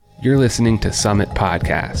You're listening to Summit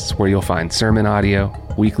Podcasts, where you'll find sermon audio,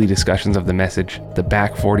 weekly discussions of the message, the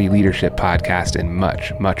Back 40 Leadership Podcast, and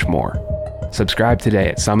much, much more. Subscribe today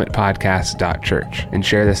at summitpodcasts.church and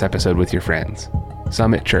share this episode with your friends.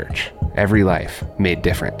 Summit Church, every life made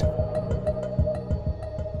different.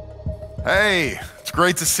 Hey, it's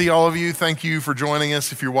great to see all of you. Thank you for joining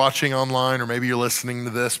us. If you're watching online or maybe you're listening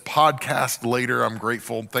to this podcast later, I'm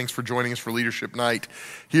grateful. Thanks for joining us for Leadership Night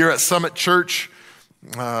here at Summit Church.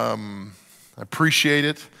 I appreciate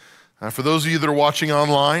it. For those of you that are watching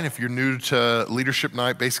online, if you're new to Leadership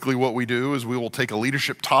Night, basically what we do is we will take a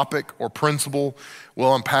leadership topic or principle,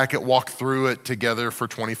 we'll unpack it, walk through it together for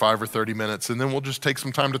 25 or 30 minutes, and then we'll just take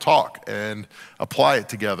some time to talk and apply it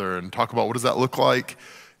together and talk about what does that look like,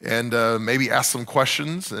 and maybe ask some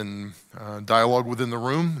questions and dialogue within the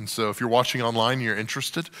room. And so if you're watching online and you're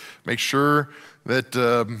interested, make sure that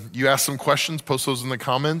you ask some questions, post those in the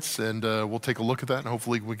comments, and we'll take a look at that, and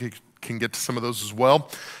hopefully we can get to some of those as well.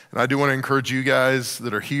 And I do want to encourage you guys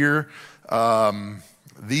that are here.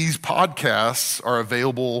 These podcasts are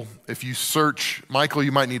available if you search, Michael,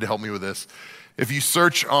 you might need to help me with this. If you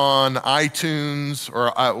search on iTunes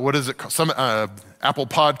or what is it called? Apple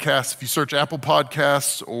Podcasts, if you search Apple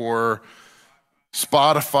Podcasts or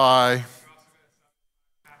Spotify,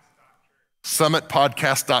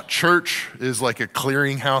 summitpodcast.church is like a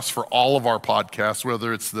clearinghouse for all of our podcasts,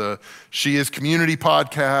 whether it's the She Is Community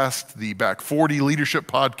podcast, the Back 40 Leadership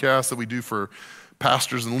podcast that we do for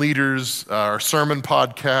pastors and leaders, our sermon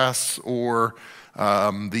podcasts, or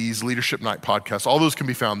these Leadership Night podcasts. All those can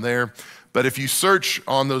be found there. But if you search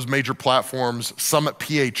on those major platforms, Summit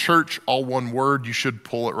PA Church, all one word, you should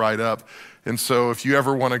pull it right up. And so if you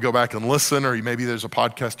ever want to go back and listen, or maybe there's a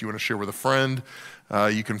podcast you want to share with a friend,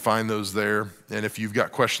 you can find those there. And if you've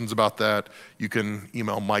got questions about that, you can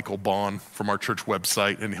email Michael Bond from our church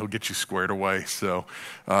website, and he'll get you squared away. So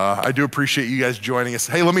I do appreciate you guys joining us.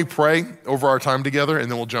 Hey, let me pray over our time together, and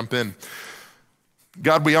then we'll jump in.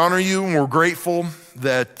 God, we honor you, and we're grateful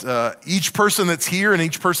that each person that's here and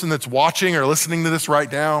each person that's watching or listening to this right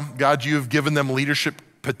now, God, you have given them leadership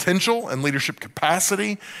potential and leadership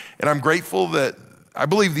capacity. And I'm grateful that I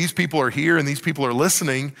believe these people are here and these people are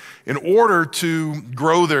listening in order to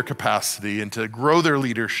grow their capacity and to grow their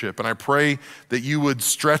leadership. And I pray that you would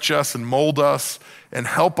stretch us and mold us and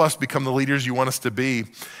help us become the leaders you want us to be.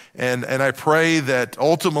 And I pray that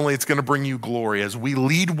ultimately it's going to bring you glory as we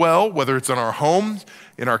lead well, whether it's in our homes,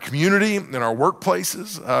 in our community, in our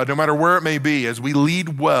workplaces, no matter where it may be. As we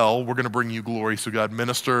lead well, we're going to bring you glory. So God,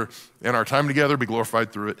 minister in our time together, be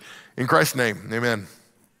glorified through it. In Christ's name, amen.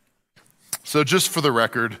 So just for the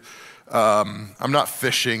record, I'm not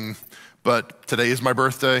fishing, but today is my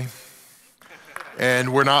birthday.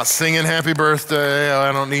 And we're not singing happy birthday.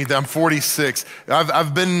 I don't need that. I'm 46.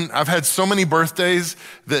 I've had so many birthdays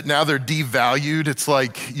that now they're devalued. It's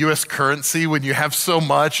like US currency. When you have so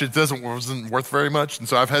much, it wasn't worth very much. And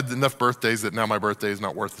so I've had enough birthdays that now my birthday is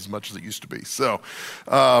not worth as much as it used to be. So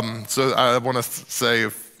I want to say,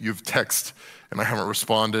 if you've texted and I haven't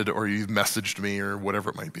responded, or you've messaged me or whatever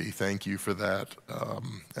it might be, thank you for that.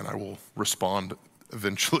 And I will respond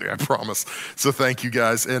eventually, I promise. So thank you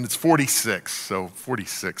guys. And it's 46. So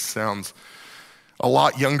 46 sounds a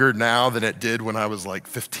lot younger now than it did when I was like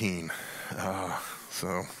 15.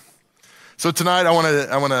 So tonight I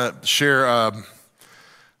want to share,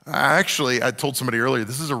 I told somebody earlier,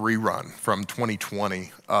 this is a rerun from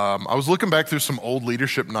 2020. I was looking back through some old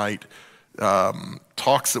Leadership Night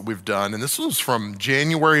talks that we've done, and this was from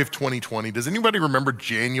January of 2020. Does anybody remember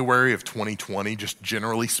January of 2020, just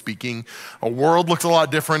generally speaking? Our world looked a lot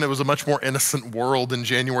different. It was a much more innocent world in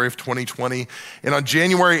January of 2020. And on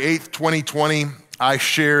January 8th, 2020, I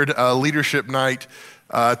shared a Leadership Night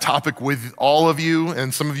topic with all of you,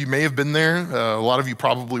 and some of you may have been there. A lot of you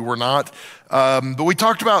probably were not. But we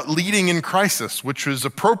talked about leading in crisis, which was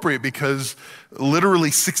appropriate because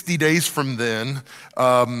literally 60 days from then,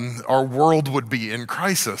 our world would be in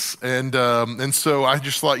crisis. And so I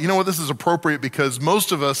just thought, you know what, this is appropriate because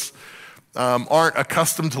most of us aren't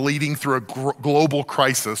accustomed to leading through a global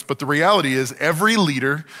crisis. But the reality is every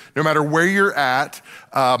leader, no matter where you're at,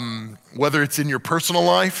 whether it's in your personal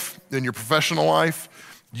life, in your professional life,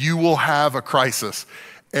 you will have a crisis.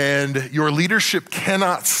 And your leadership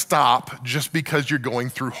cannot stop just because you're going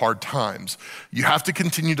through hard times. You have to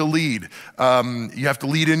continue to lead. You have to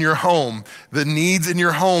lead in your home. The needs in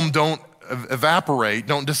your home don't evaporate,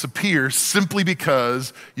 don't disappear simply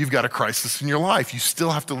because you've got a crisis in your life. You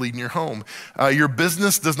still have to lead in your home. Your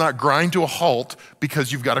business does not grind to a halt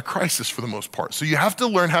because you've got a crisis for the most part. So you have to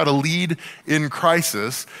learn how to lead in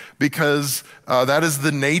crisis because that is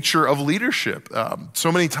the nature of leadership.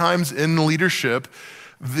 So many times in leadership,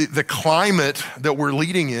 the climate that we're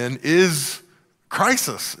leading in is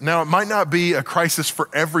crisis. Now, it might not be a crisis for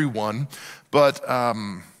everyone, but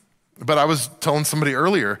I was telling somebody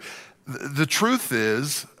earlier, the truth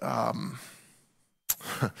is,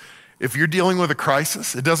 if you're dealing with a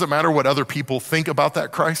crisis, it doesn't matter what other people think about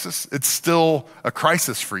that crisis, it's still a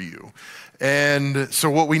crisis for you. And so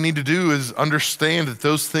what we need to do is understand that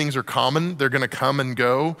those things are common, they're gonna come and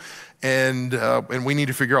go, and we need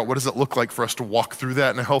to figure out what does it look like for us to walk through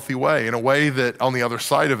that in a healthy way, in a way that on the other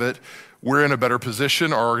side of it, we're in a better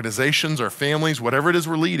position, our organizations, our families, whatever it is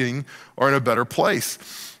we're leading, are in a better place.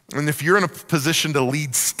 And if you're in a position to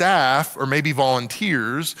lead staff or maybe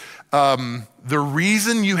volunteers, the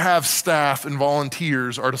reason you have staff and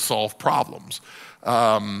volunteers are to solve problems.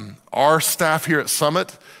 Our staff here at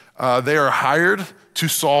Summit, they are hired to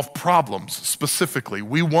solve problems specifically.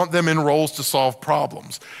 We want them in roles to solve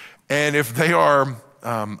problems. And if they are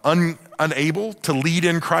unable to lead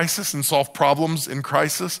in crisis and solve problems in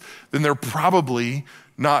crisis, then they're probably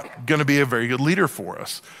not gonna be a very good leader for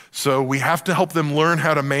us. So we have to help them learn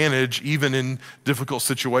how to manage even in difficult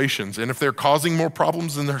situations. And if they're causing more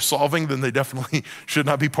problems than they're solving, then they definitely should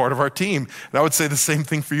not be part of our team. And I would say the same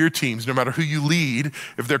thing for your teams. No matter who you lead,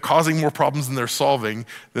 if they're causing more problems than they're solving,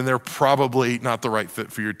 then they're probably not the right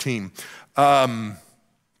fit for your team.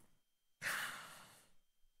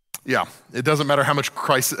 Yeah, it doesn't matter how much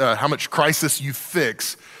crisis you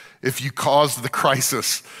fix. If you cause the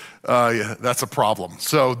crisis, that's a problem.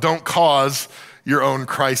 So don't cause your own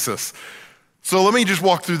crisis. So let me just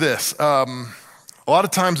walk through this. A lot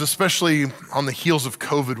of times, especially on the heels of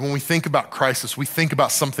COVID, when we think about crisis, we think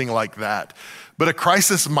about something like that. But a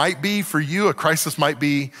crisis might be, for you, a crisis might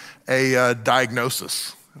be a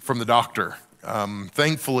diagnosis from the doctor.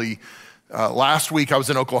 Thankfully, last week I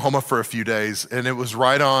was in Oklahoma for a few days, and it was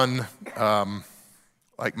right on,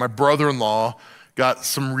 like my brother-in-law got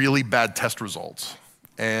some really bad test results.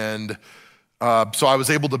 And so I was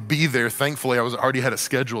able to be there. Thankfully, I already had it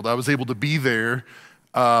scheduled. I was able to be there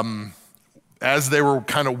as they were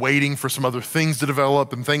kind of waiting for some other things to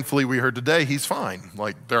develop. And thankfully, we heard today he's fine.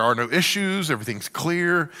 Like, there are no issues, everything's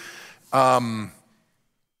clear. But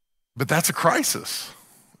that's a crisis.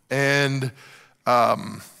 And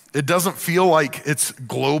it doesn't feel like it's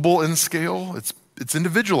global in scale. It's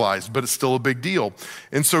individualized, but it's still a big deal.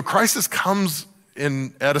 And so crisis comes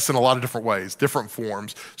at us in a lot of different ways, different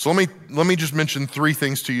forms. So let me just mention three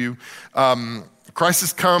things to you.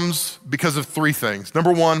 Crisis comes because of three things.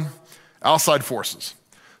 Number one, outside forces.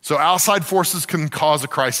 So outside forces can cause a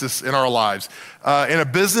crisis in our lives. In a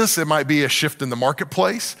business, it might be a shift in the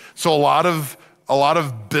marketplace. So a lot of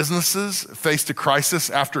businesses faced a crisis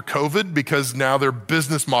after COVID because now their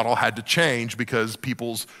business model had to change because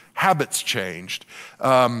people's habits changed.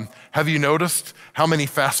 Have you noticed how many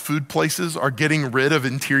fast food places are getting rid of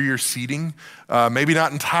interior seating? Maybe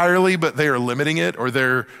not entirely, but they are limiting it, or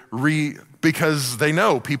because they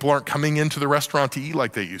know people aren't coming into the restaurant to eat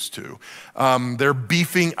like they used to. They're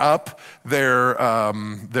beefing up their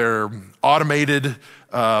automated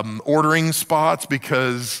ordering spots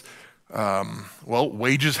because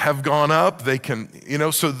wages have gone up. They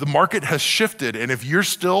can, so the market has shifted. And if you're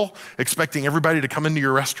still expecting everybody to come into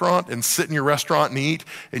your restaurant and sit in your restaurant and eat,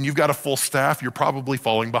 and you've got a full staff, you're probably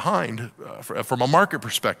falling behind from a market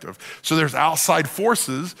perspective. So there's outside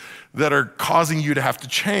forces that are causing you to have to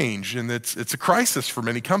change. And it's a crisis for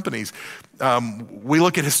many companies. We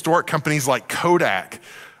look at historic companies like Kodak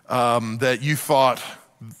that you thought,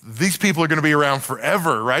 these people are going to be around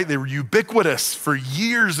forever, right? They were ubiquitous for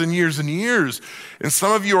years and years and years. And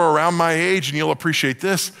some of you are around my age and you'll appreciate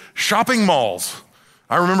this. Shopping malls.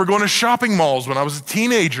 I remember going to shopping malls when I was a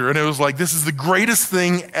teenager, and it was like, this is the greatest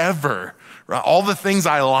thing ever. Right? All the things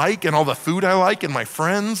I like and all the food I like and my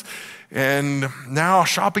friends. And now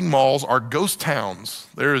shopping malls are ghost towns.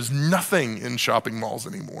 There is nothing in shopping malls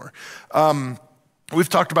anymore. We've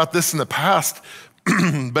talked about this in the past,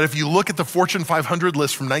 but if you look at the Fortune 500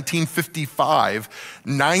 list from 1955,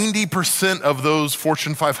 90% of those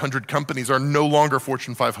Fortune 500 companies are no longer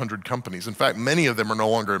Fortune 500 companies. In fact, many of them are no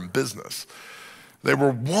longer in business. They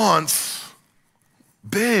were once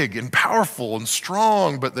big and powerful and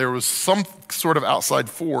strong, but there was some sort of outside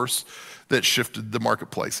force that shifted the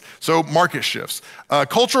marketplace. So market shifts,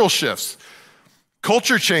 cultural shifts.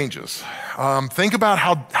 Culture changes. Think about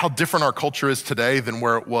how different our culture is today than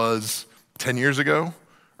where it was 10 years ago,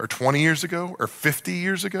 or 20 years ago, or 50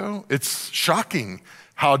 years ago. It's shocking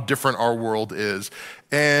how different our world is.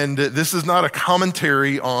 And this is not a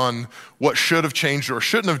commentary on what should have changed or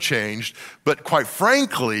shouldn't have changed, but quite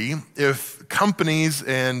frankly, if companies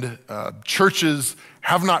and churches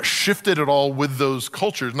have not shifted at all with those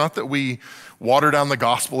cultures, not that we water down the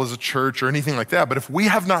gospel as a church or anything like that. But if we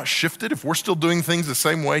have not shifted, if we're still doing things the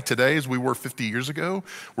same way today as we were 50 years ago,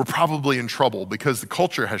 we're probably in trouble because the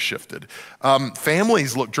culture has shifted.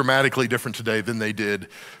 Families look dramatically different today than they did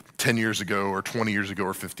 10 years ago or 20 years ago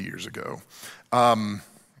or 50 years ago.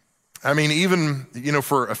 Even,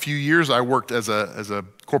 for a few years I worked as a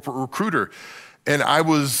corporate recruiter, and I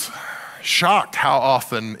was shocked how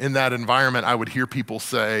often in that environment I would hear people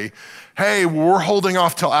say, hey, we're holding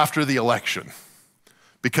off till after the election,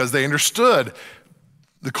 because they understood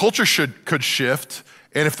the culture could shift,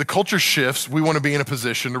 and if the culture shifts, we want to be in a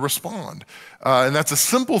position to respond. And that's a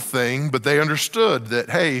simple thing, but they understood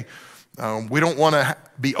that, hey, we don't want to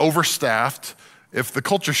be overstaffed if the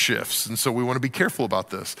culture shifts, and so we want to be careful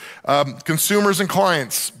about this. Consumers and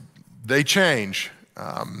clients, they change.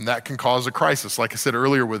 That can cause a crisis, like I said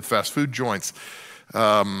earlier with fast food joints.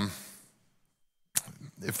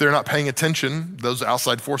 If they're not paying attention, those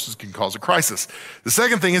outside forces can cause a crisis. The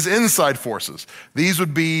second thing is inside forces. These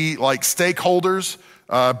would be like stakeholders,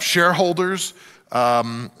 shareholders,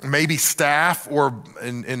 maybe staff, or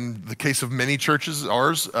in the case of many churches,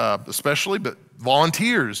 ours especially, but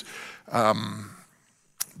volunteers.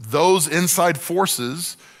 Those inside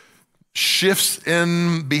forces, shifts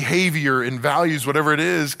in behavior, in values, whatever it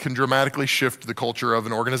is, can dramatically shift the culture of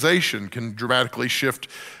an organization, can dramatically shift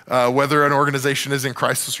whether an organization is in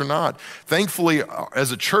crisis or not. Thankfully,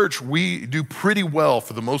 as a church, we do pretty well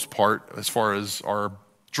for the most part as far as our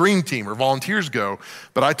dream team or volunteers go,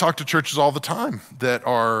 but I talk to churches all the time that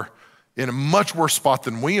are in a much worse spot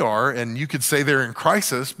than we are, and you could say they're in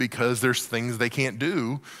crisis because there's things they can't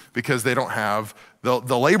do because they don't have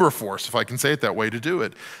the labor force, if I can say it that way, to do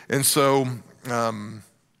it. And so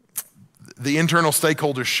the internal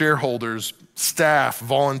stakeholders, shareholders, staff,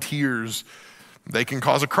 volunteers, they can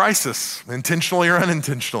cause a crisis, intentionally or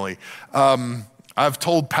unintentionally. I've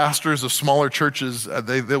told pastors of smaller churches,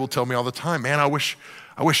 they will tell me all the time, man, I wish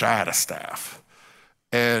I had a staff.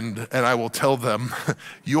 And I will tell them,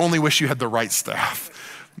 you only wish you had the right staff,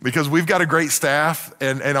 because we've got a great staff,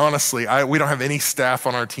 and honestly, we don't have any staff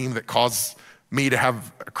on our team that cause me to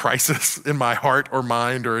have a crisis in my heart or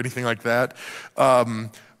mind or anything like that.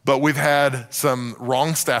 But we've had some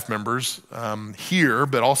wrong staff members here,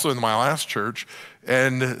 but also in my last church,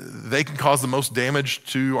 and they can cause the most damage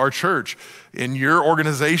to our church. In your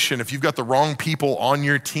organization, if you've got the wrong people on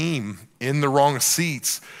your team in the wrong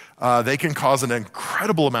seats, they can cause an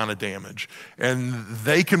incredible amount of damage, and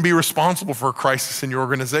they can be responsible for a crisis in your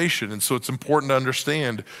organization. And so it's important to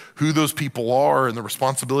understand who those people are and the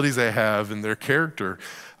responsibilities they have and their character.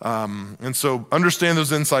 And so understand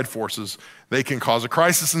those inside forces. They can cause a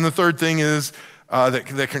crisis. And the third thing is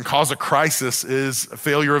that can cause a crisis is a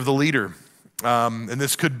failure of the leader. And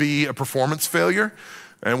this could be a performance failure.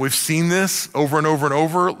 And we've seen this over and over and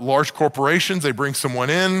over. Large corporations, they bring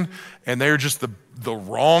someone in and they're just the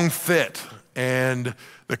wrong fit, and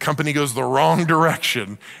the company goes the wrong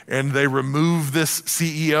direction, and they remove this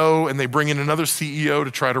CEO and they bring in another CEO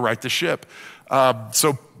to try to right the ship.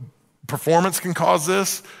 So performance can cause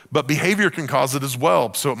this, but behavior can cause it as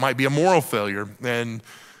well. So it might be a moral failure. And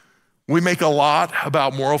we make a lot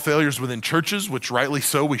about moral failures within churches, which rightly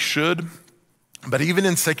so we should. But even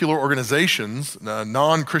in secular organizations,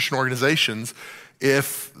 non-Christian organizations,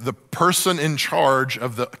 if the person in charge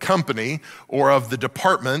of the company or of the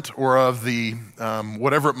department or of the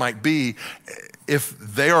whatever it might be, if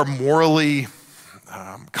they are morally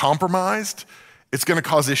compromised, it's going to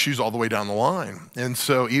cause issues all the way down the line. And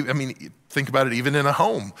so, think about it even in a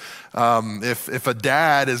home. If a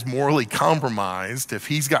dad is morally compromised, if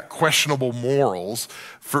he's got questionable morals,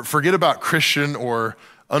 forget about Christian or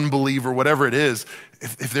unbeliever, whatever it is,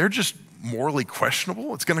 if they're just morally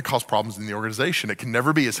questionable, it's going to cause problems in the organization. It can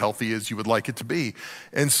never be as healthy as you would like it to be.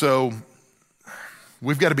 And so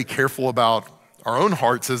we've got to be careful about our own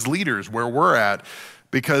hearts as leaders, where we're at,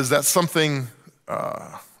 because that's something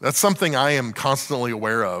I am constantly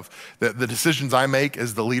aware of, that the decisions I make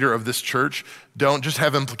as the leader of this church don't just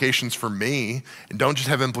have implications for me and don't just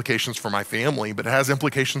have implications for my family, but it has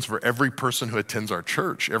implications for every person who attends our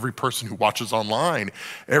church, every person who watches online,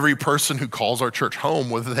 every person who calls our church home,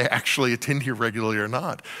 whether they actually attend here regularly or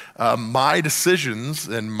not. My decisions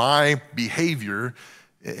and my behavior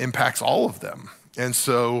impacts all of them. And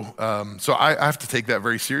so I have to take that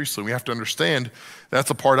very seriously. We have to understand that's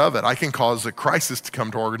a part of it. I can cause a crisis to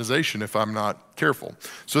come to our organization if I'm not careful.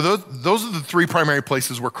 So those are the three primary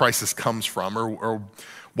places where crisis comes from, or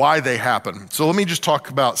why they happen. So let me just talk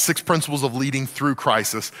about 6 principles of leading through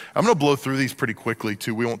crisis. I'm going to blow through these pretty quickly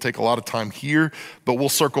too. We won't take a lot of time here, but we'll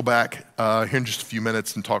circle back here in just a few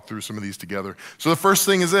minutes and talk through some of these together. So the first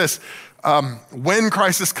thing is this, when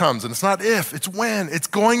crisis comes, and it's not if, it's when, it's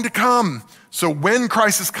going to come. So when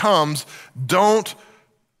crisis comes, don't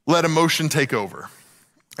let emotion take over.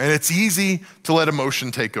 And it's easy to let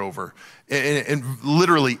emotion take over. And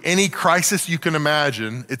literally any crisis you can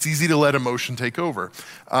imagine, it's easy to let emotion take over.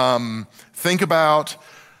 Think about,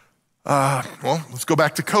 let's go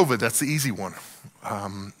back to COVID. That's the easy one.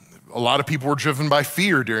 A lot of people were driven by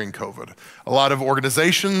fear during COVID. A lot of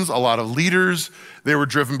organizations, a lot of leaders, they were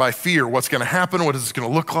driven by fear. What's going to happen? What is this going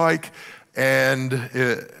to look like? And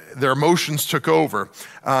their emotions took over.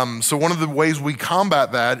 So one of the ways we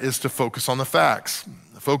combat that is to focus on the facts.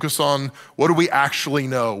 Focus on what do we actually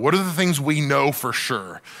know? What are the things we know for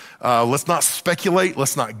sure? Let's not speculate,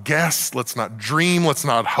 let's not guess, let's not dream, let's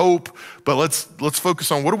not hope, but let's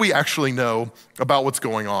focus on what do we actually know about what's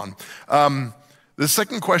going on. The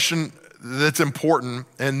second question that's important,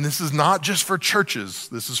 and this is not just for churches,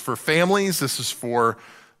 this is for families, this is for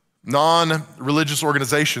non-religious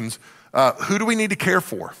organizations, who do we need to care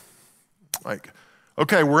for? Like,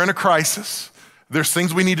 okay, we're in a crisis, there's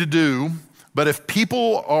things we need to do, but if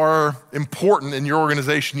people are important in your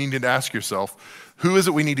organization, you need to ask yourself, who is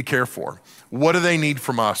it we need to care for? What do they need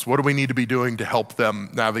from us? What do we need to be doing to help them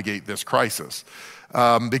navigate this crisis?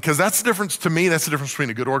 Because that's the difference, to me, that's the difference between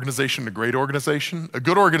a good organization and a great organization. A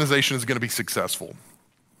good organization is going to be successful.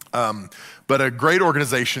 But a great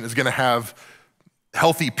organization is going to have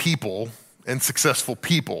healthy people and successful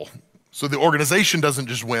people. So the organization doesn't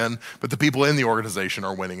just win, but the people in the organization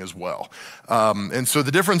are winning as well. And so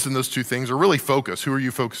the difference in those two things are really focus. Who are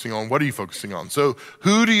you focusing on? What are you focusing on? So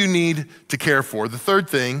who do you need to care for? The third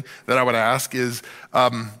thing that I would ask is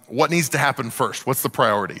what needs to happen first? What's the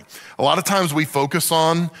priority? A lot of times we focus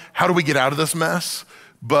on how do we get out of this mess,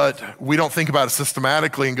 but we don't think about it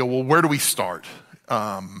systematically and go, well, where do we start?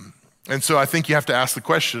 And so I think you have to ask the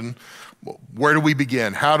question, where do we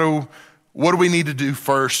begin? What do we need to do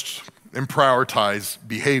first and prioritize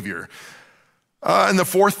behavior? And the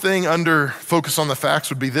fourth thing under focus on the facts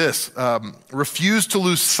would be this, refuse to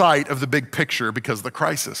lose sight of the big picture because of the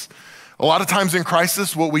crisis. A lot of times in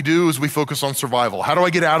crisis, what we do is we focus on survival. How do I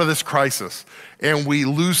get out of this crisis? And we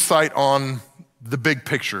lose sight on the big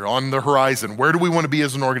picture, on the horizon. Where do we want to be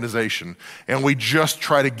as an organization? And we just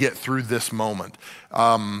try to get through this moment.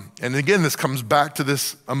 And again, this comes back to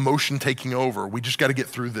this emotion taking over. We just got to get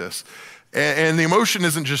through this. And the emotion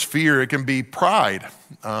isn't just fear, it can be pride.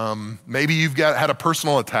 Maybe you've had a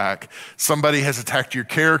personal attack. Somebody has attacked your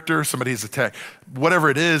character, somebody has attacked, whatever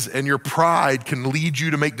it is, and your pride can lead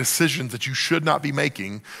you to make decisions that you should not be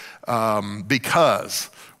making because,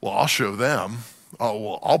 well, I'll show them. Oh,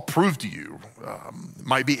 well, I'll prove to you.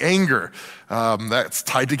 Might be anger. That's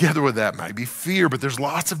tied together with that. Might be fear, but there's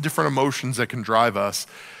lots of different emotions that can drive us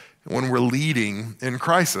when we're leading in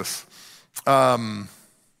crisis.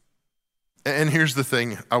 And here's the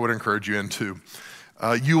thing I would encourage you into.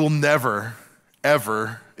 You will never,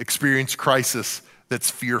 ever experience crisis that's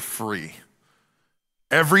fear-free.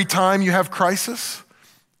 Every time you have crisis,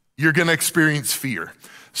 you're gonna experience fear.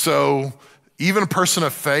 So even a person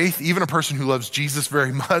of faith, even a person who loves Jesus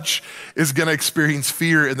very much is gonna experience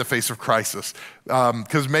fear in the face of crisis.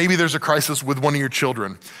 Because maybe there's a crisis with one of your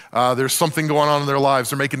children. There's something going on in their lives.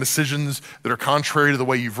 They're making decisions that are contrary to the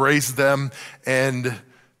way you've raised them, and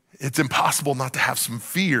it's impossible not to have some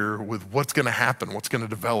fear with what's gonna happen, what's gonna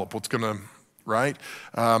develop, what's gonna, right?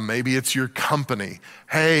 Maybe it's your company.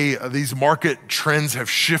 Hey, these market trends have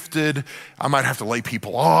shifted. I might have to lay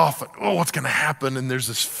people off. Oh, what's gonna happen? And there's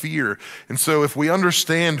this fear. And so if we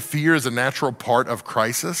understand fear is a natural part of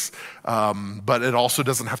crisis, but it also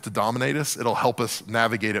doesn't have to dominate us, it'll help us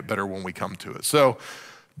navigate it better when we come to it. So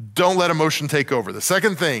don't let emotion take over. The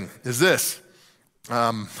second thing is this.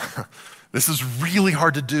 This is really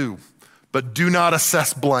hard to do, but do not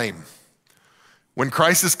assess blame. When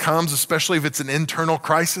crisis comes, especially if it's an internal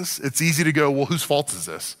crisis, it's easy to go, well, whose fault is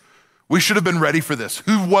this? We should have been ready for this.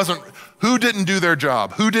 Who didn't do their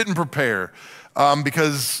job? Who didn't prepare?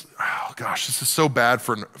 Because, oh gosh, this is so bad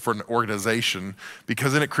for an organization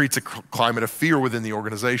because then it creates a climate of fear within the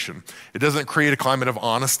organization. It doesn't create a climate of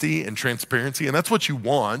honesty and transparency, and that's what you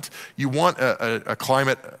want. You want a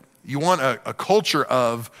climate. You want a culture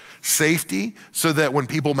of safety so that when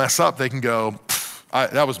people mess up, they can go,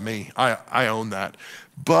 that was me, I own that.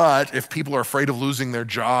 But if people are afraid of losing their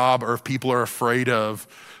job or if people are afraid of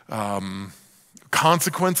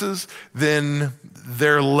consequences, then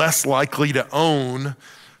they're less likely to own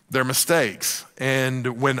their mistakes.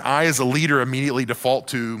 And when I, as a leader, immediately default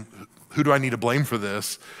to who do I need to blame for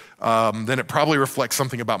this, then it probably reflects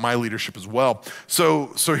something about my leadership as well.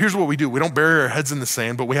 So here's what we do. We don't bury our heads in the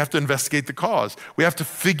sand, but we have to investigate the cause. We have to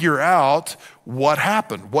figure out what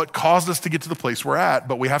happened, what caused us to get to the place we're at,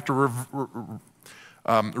 but we have to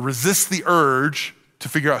resist the urge to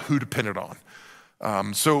figure out who to pin it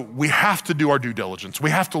on. So we have to do our due diligence. We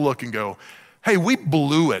have to look and go, hey, we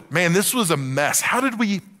blew it. Man, this was a mess. How did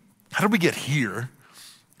we get here?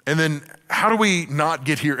 And then how do we not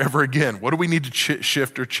get here ever again? What do we need to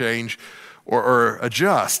shift or change or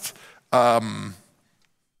adjust? I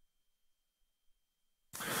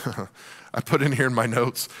put in here in my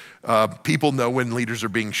notes, people know when leaders are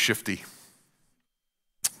being shifty,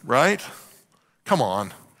 right? Come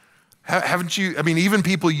on. Haven't you, even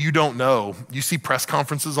people you don't know, you see press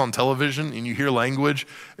conferences on television and you hear language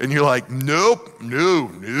and you're like, nope,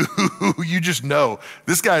 no, you just know.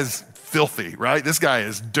 This guy's filthy, right? This guy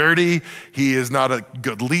is dirty. He is not a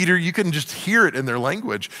good leader. You can just hear it in their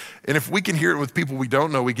language. And if we can hear it with people we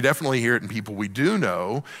don't know, we can definitely hear it in people we do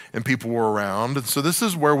know and people we're around. And so this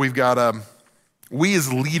is where we've got we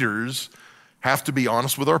as leaders have to be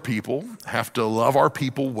honest with our people, have to love our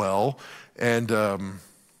people well, and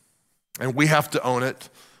we have to own it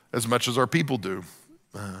as much as our people do.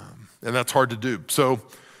 And that's hard to do. So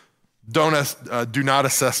do not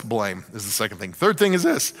assess blame is the second thing. Third thing is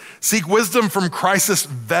this: seek wisdom from crisis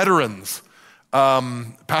veterans.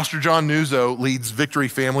 Pastor John Nuzzo leads Victory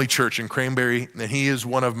Family Church in Cranberry, and he is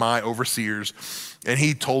one of my overseers. And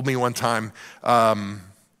he told me one time, and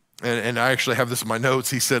I actually have this in my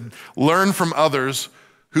notes, he said, learn from others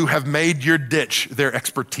who have made your ditch their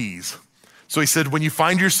expertise. So he said, when you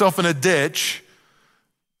find yourself in a ditch,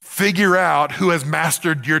 figure out who has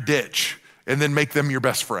mastered your ditch and then make them your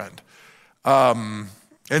best friend. And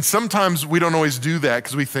sometimes we don't always do that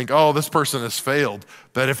because we think, oh, this person has failed.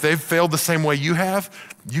 But if they've failed the same way you have,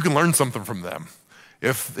 you can learn something from them.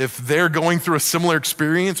 If they're going through a similar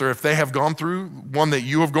experience, or if they have gone through one that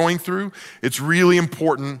you have going through, it's really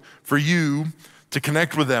important for you to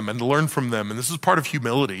connect with them and to learn from them. And this is part of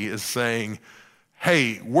humility, is saying,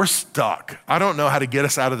 hey, we're stuck. I don't know how to get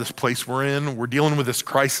us out of this place we're in. We're dealing with this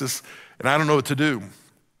crisis, and I don't know what to do.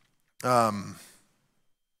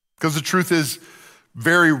 Because the truth is,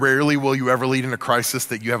 very rarely will you ever lead in a crisis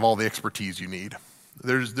that you have all the expertise you need.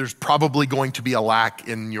 There's probably going to be a lack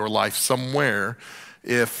in your life somewhere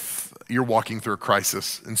if you're walking through a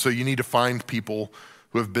crisis. And so you need to find people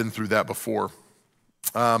who have been through that before.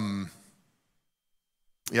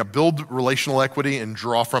 Build relational equity and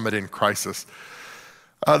draw from it in crisis.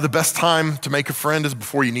 The best time to make a friend is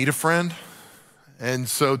before you need a friend. And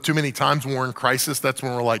so too many times when we're in crisis, that's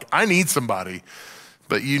when we're like, I need somebody.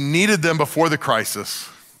 But you needed them before the crisis,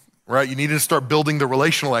 right? You needed to start building the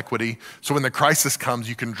relational equity so when the crisis comes,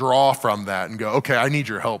 you can draw from that and go, okay, I need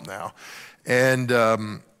your help now. And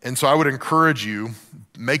so I would encourage you,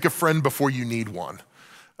 make a friend before you need one.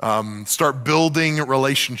 Start building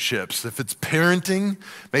relationships. If it's parenting,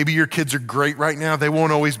 maybe your kids are great right now, they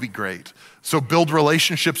won't always be great. So build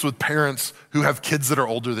relationships with parents who have kids that are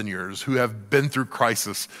older than yours, who have been through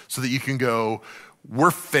crisis, so that you can go, we're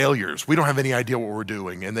failures. We don't have any idea what we're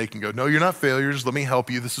doing. And they can go, no, you're not failures. Let me help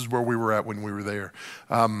you. This is where we were at when we were there.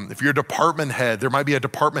 If you're a department head, there might be a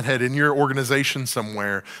department head in your organization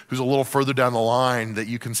somewhere who's a little further down the line that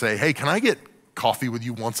you can say, hey, can I get coffee with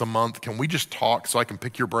you once a month? Can we just talk so I can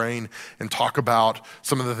pick your brain and talk about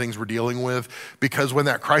some of the things we're dealing with? Because when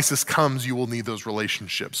that crisis comes, you will need those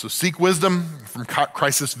relationships. So seek wisdom from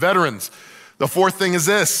crisis veterans. The fourth thing is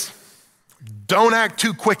this: don't act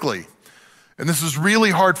too quickly. And this is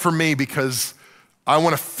really hard for me because I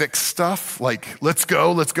want to fix stuff, like let's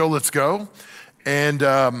go. And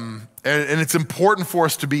it's important for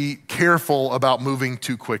us to be careful about moving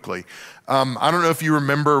too quickly. I don't know if you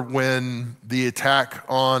remember when the attack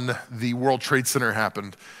on the World Trade Center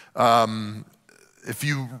happened. If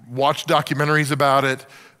you watch documentaries about it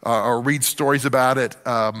or read stories about it,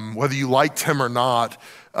 whether you liked him or not,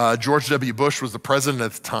 George W. Bush was the president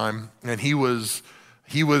at the time, and he was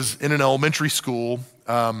in an elementary school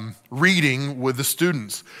reading with the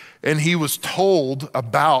students, and he was told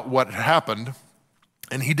about what had happened,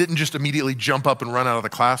 and he didn't just immediately jump up and run out of the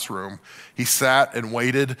classroom. He sat and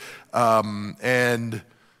waited, and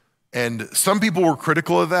some people were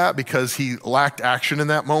critical of that because he lacked action in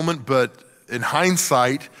that moment, but in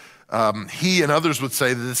hindsight, he and others would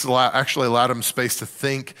say that this actually allowed him space to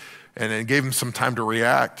think, and it gave him some time to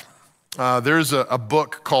react. There's a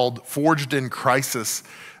book called Forged in Crisis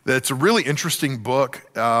that's a really interesting book.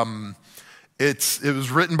 And It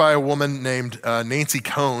was written by a woman named Nancy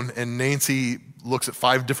Cohn, and Nancy looks at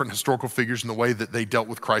 5 different historical figures in the way that they dealt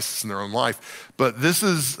with crisis in their own life. But this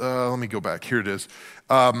is, let me go back, here it is.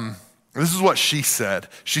 This is what she said.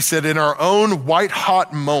 She said, in our own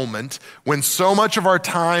white-hot moment, when so much of our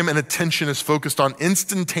time and attention is focused on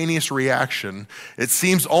instantaneous reaction, it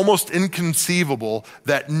seems almost inconceivable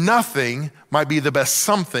that nothing might be the best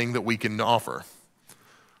something that we can offer.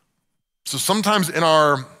 So sometimes in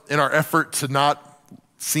our effort to not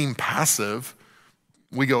seem passive,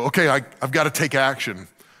 we go, okay, I've got to take action.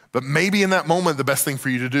 But maybe in that moment, the best thing for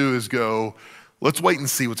you to do is go, let's wait and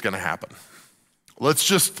see what's going to happen. Let's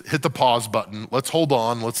just hit the pause button. Let's hold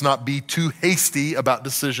on. Let's not be too hasty about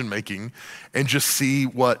decision making and just see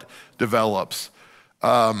what develops.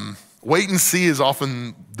 Wait and see is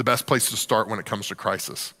often the best place to start when it comes to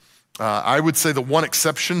crisis. I would say the one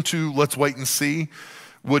exception to let's wait and see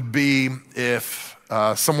would be if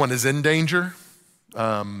someone is in danger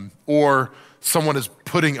or someone is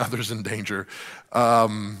putting others in danger.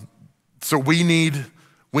 So we need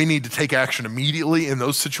to take action immediately in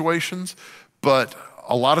those situations. But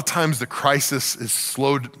a lot of times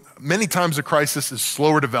many times the crisis is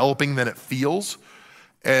slower developing than it feels.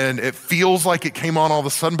 And it feels like it came on all of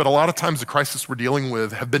a sudden, but a lot of times the crisis we're dealing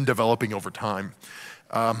with have been developing over time.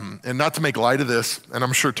 And not to make light of this, and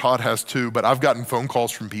I'm sure Todd has too, but I've gotten phone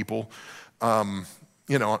calls from people,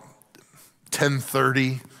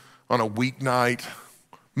 10:30 on a weeknight.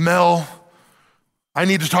 Mel, I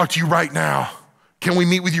need to talk to you right now. Can we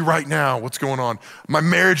meet with you right now? What's going on? My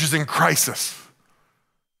marriage is in crisis.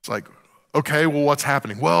 It's like, okay, well, what's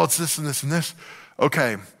happening? Well, it's this and this and this.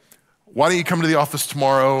 Okay, why don't you come to the office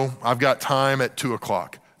tomorrow? I've got time at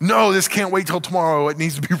 2:00. No, this can't wait till tomorrow. It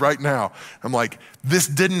needs to be right now. I'm like, this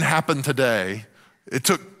didn't happen today. It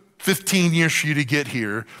took 15 years for you to get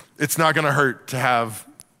here. It's not gonna hurt to have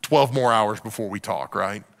 12 more hours before we talk,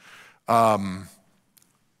 right?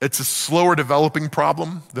 It's a slower developing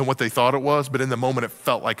problem than what they thought it was, but in the moment it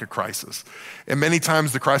felt like a crisis. And many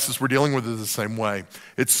times the crisis we're dealing with is the same way.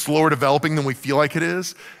 It's slower developing than we feel like it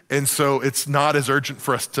is, and so it's not as urgent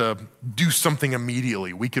for us to do something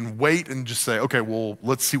immediately. We can wait and just say, okay, well,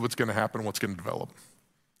 let's see what's gonna happen, what's gonna develop.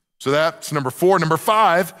 So that's number 4. Number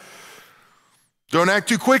 5, don't act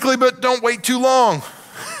too quickly, but don't wait too long.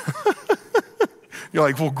 You're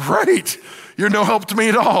like, well, great. You're no help to me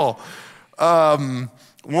at all.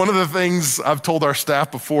 One of the things I've told our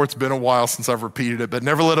staff before, it's been a while since I've repeated it, but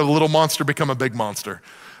never let a little monster become a big monster.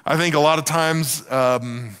 I think a lot of times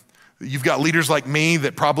you've got leaders like me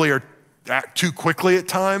that probably act too quickly at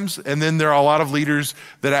times, and then there are a lot of leaders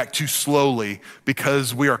that act too slowly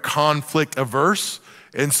because we are conflict averse.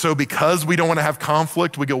 And so because we don't want to have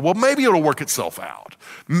conflict, we go, well, maybe it'll work itself out.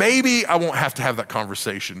 Maybe I won't have to have that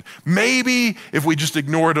conversation. Maybe if we just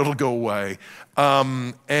ignore it, it'll go away.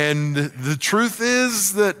 And the truth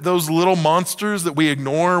is that those little monsters that we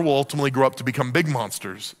ignore will ultimately grow up to become big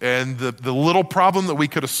monsters. And the little problem that we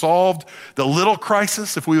could have solved, the little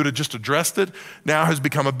crisis, if we would have just addressed it, now has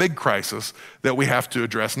become a big crisis that we have to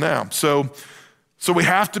address now. So we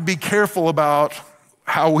have to be careful about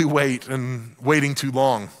how we wait and waiting too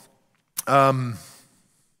long. I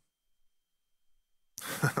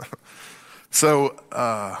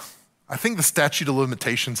think the statute of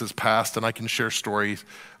limitations has passed, and I can share stories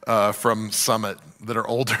from Summit that are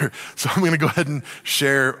older. So I'm going to go ahead and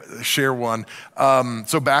share one.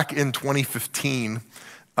 So back in 2015,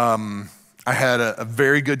 I had a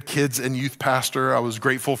very good kids and youth pastor. I was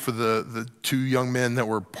grateful for the 2 young men that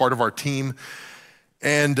were part of our team.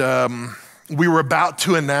 And we were about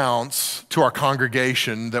to announce to our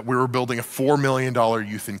congregation that we were building a $4 million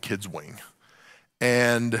youth and kids wing.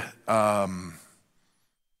 And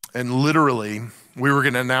literally, we were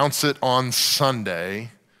going to announce it on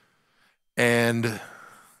Sunday. And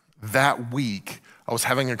that week, I was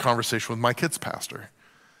having a conversation with my kids' pastor.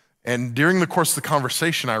 And during the course of the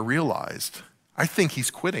conversation, I realized, I think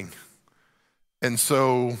he's quitting. And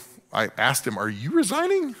so I asked him, are you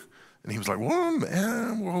resigning? And he was like, well,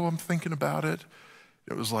 man, I'm thinking about it.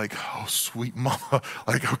 It was like, oh, sweet mama.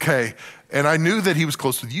 Like, okay. And I knew that he was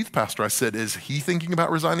close to the youth pastor. I said, is he thinking about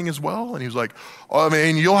resigning as well? And he was like, oh, I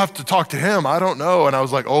mean, you'll have to talk to him. I don't know. And I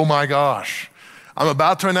was like, oh my gosh. I'm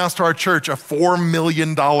about to announce to our church a $4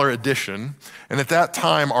 million addition. And at that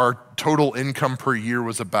time, our total income per year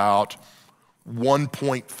was about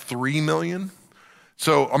 $1.3 million.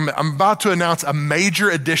 So I'm about to announce a major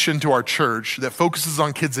addition to our church that focuses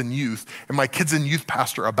on kids and youth, and my kids and youth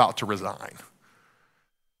pastor are about to resign.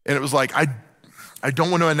 And it was like, I don't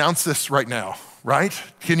want to announce this right now, right?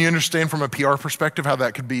 Can you understand from a PR perspective how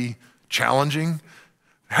that could be challenging?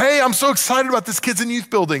 Hey, I'm so excited about this kids and youth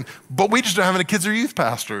building, but we just don't have any kids or youth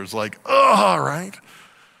pastors. Like, oh, right.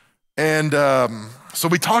 And so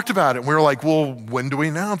we talked about it, and we were like, well, when do we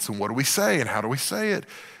announce, and what do we say, and how do we say it?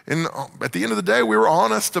 And at the end of the day, we were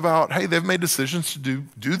honest about, hey, they've made decisions to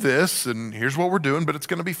do this, and here's what we're doing, but it's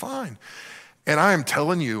gonna be fine. And I am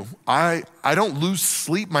telling you, I don't lose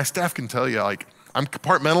sleep. My staff can tell you, like, I'm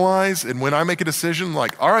compartmentalized, and when I make a decision,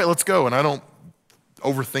 like, all right, let's go, and I don't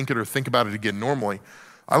overthink it or think about it again normally.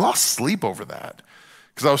 I lost sleep over that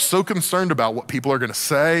because I was so concerned about what people are gonna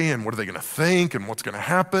say and what are they gonna think and what's gonna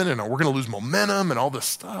happen and we're gonna lose momentum and all this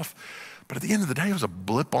stuff. But at the end of the day, it was a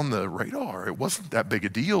blip on the radar. It wasn't that big a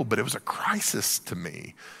deal, but it was a crisis to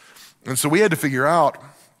me. And so we had to figure out,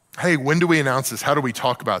 hey, when do we announce this? How do we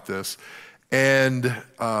talk about this? And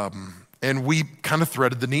we kind of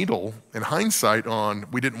threaded the needle in hindsight on,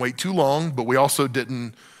 we didn't wait too long, but we also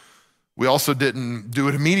didn't do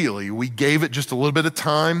it immediately. We gave it just a little bit of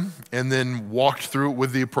time and then walked through it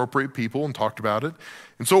with the appropriate people and talked about it.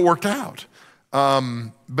 And so it worked out.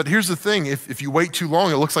 But here's the thing, if you wait too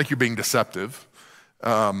long, it looks like you're being deceptive.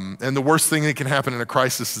 And the worst thing that can happen in a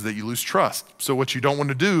crisis is that you lose trust. So what you don't want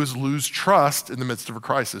to do is lose trust in the midst of a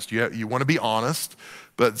crisis. You want to be honest,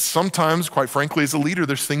 but sometimes, quite frankly, as a leader,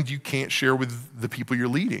 there's things you can't share with the people you're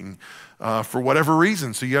leading for whatever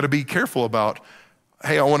reason. So you got to be careful about,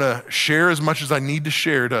 hey, I want to share as much as I need to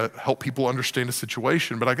share to help people understand a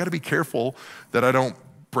situation, but I got to be careful that I don't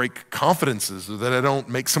break confidences or that I don't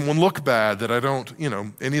make someone look bad, that I don't,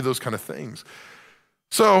 any of those kind of things.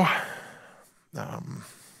 So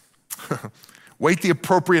wait the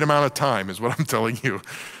appropriate amount of time is what I'm telling you.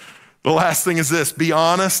 The last thing is this, be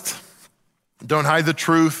honest, don't hide the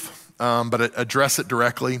truth, but address it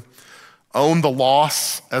directly. Own the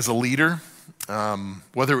loss as a leader,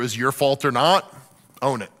 whether it was your fault or not.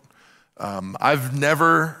 Own it. I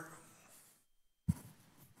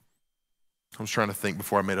was trying to think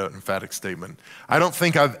before I made an emphatic statement. I don't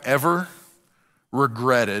think I've ever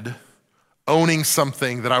regretted owning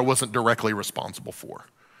something that I wasn't directly responsible for.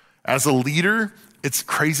 As a leader, it's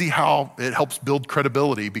crazy how it helps build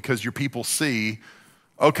credibility because your people see,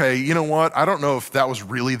 okay, you know what? I don't know if that was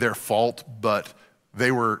really their fault, but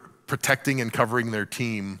they were protecting and covering their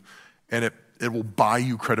team, and it will buy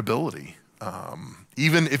you credibility.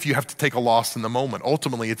 Even if you have to take a loss in the moment,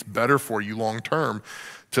 ultimately it's better for you long term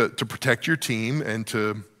to protect your team and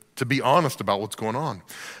to be honest about what's going on.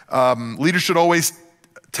 Leaders should always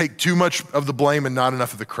take too much of the blame and not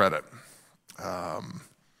enough of the credit.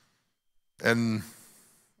 And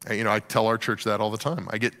I tell our church that all the time.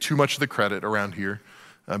 I get too much of the credit around here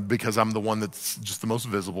because I'm the one that's just the most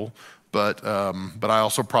visible. But I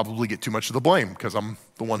also probably get too much of the blame because I'm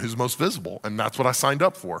the one who's most visible, and that's what I signed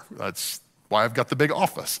up for. That's why I've got the big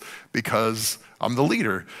office, because I'm the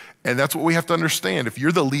leader. And that's what we have to understand. If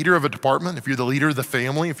you're the leader of a department, if you're the leader of the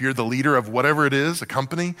family, if you're the leader of whatever it is, a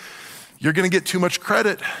company, you're gonna get too much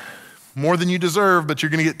credit, more than you deserve, but you're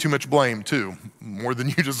gonna get too much blame too, more than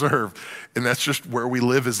you deserve. And that's just where we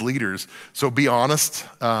live as leaders. So be honest,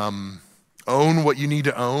 own what you need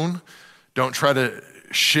to own. Don't try to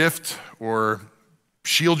shift or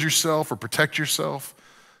shield yourself or protect yourself.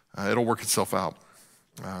 It'll work itself out.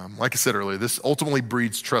 Like I said earlier, this ultimately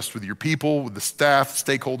breeds trust with your people, with the staff,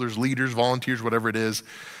 stakeholders, leaders, volunteers, whatever it is,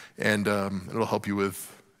 and it'll help you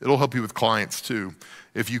with clients too.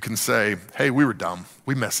 If you can say, "Hey, we were dumb,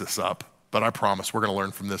 we messed this up, but I promise we're going to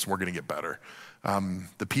learn from this and we're going to get better."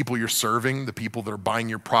 The people you're serving, the people that are buying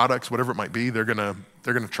your products, whatever it might be, they're gonna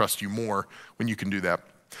trust you more when you can do that.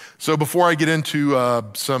 So before I get into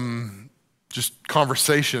some just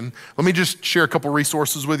conversation, let me just share a couple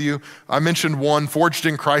resources with you. I mentioned one, Forged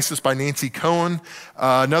in Crisis by Nancy Cohen.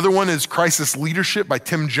 Another one is Crisis Leadership by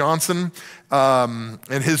Tim Johnson.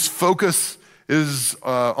 And his focus is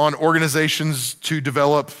on organizations to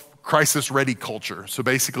develop crisis-ready culture. So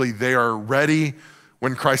basically, they are ready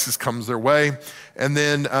when crisis comes their way. And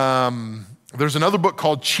then there's another book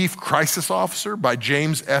called Chief Crisis Officer by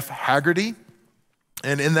James F. Haggerty.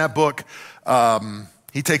 And in that book,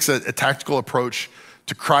 he takes a tactical approach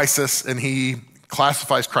to crisis, and he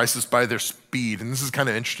classifies crisis by their speed. And this is kind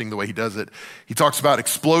of interesting the way he does it. He talks about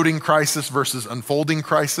exploding crisis versus unfolding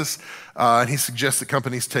crisis. And he suggests that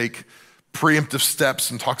companies take preemptive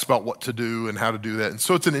steps and talks about what to do and how to do that. And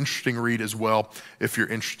so it's an interesting read as well. If you're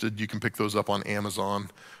interested, you can pick those up on Amazon.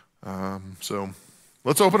 So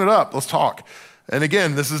let's open it up. Let's talk. And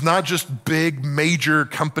again, this is not just big, major,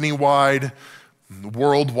 company-wide,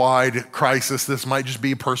 worldwide crisis. This might just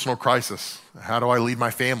be a personal crisis. How do I lead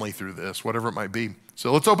my family through this? Whatever it might be.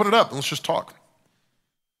 So let's open it up and let's just talk.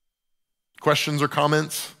 Questions or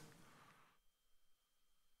comments?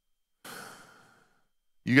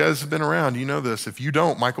 you guys have been around, you know this. If you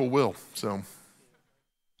don't, Michael will. So,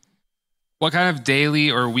 what kind of daily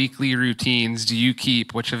or weekly routines do you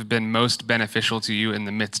keep which have been most beneficial to you in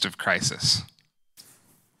the midst of crisis?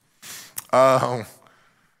 Well,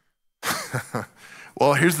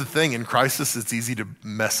 here's the thing. In crisis, it's easy to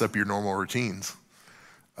mess up your normal routines.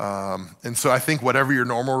 And so I think whatever your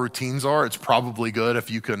normal routines are, it's probably good if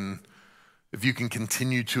you can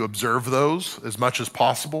continue to observe those as much as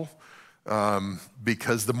possible.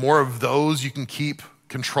 Because the more of those you can keep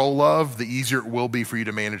control of, the easier it will be for you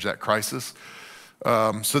to manage that crisis.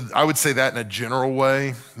 So I would say that in a general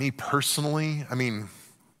way. Me personally, I mean,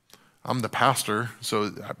 I'm the pastor,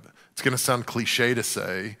 so it's going to sound cliche to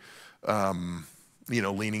say,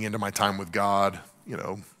 leaning into my time with God,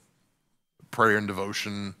 prayer and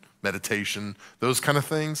devotion, meditation, those kind of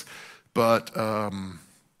things. But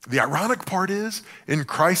the ironic part is, in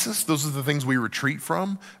crisis, those are the things we retreat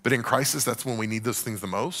from. But in crisis, that's when we need those things the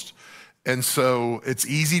most. And so it's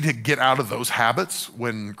easy to get out of those habits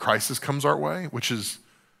when crisis comes our way, which is,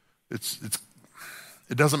 it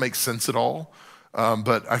doesn't make sense at all.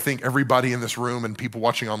 But I think everybody in this room and people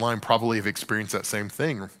watching online probably have experienced that same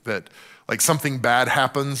thing, that like something bad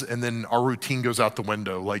happens and then our routine goes out the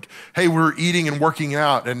window. Like, hey, we're eating and working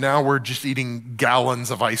out and now we're just eating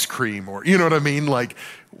gallons of ice cream, or you know what I mean? Like,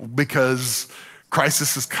 because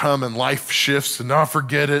crisis has come and life shifts and now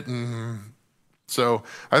forget it. And so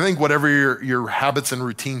I think whatever your habits and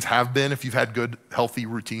routines have been, if you've had good, healthy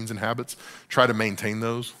routines and habits, try to maintain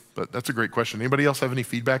those. But that's a great question. Anybody else have any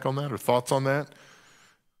feedback on that or thoughts on that?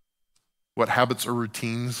 What habits or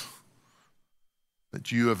routines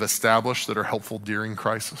that you have established that are helpful during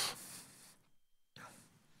crisis?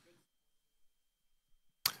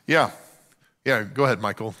 Yeah, go ahead,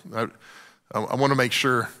 Michael. I want to make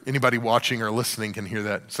sure anybody watching or listening can hear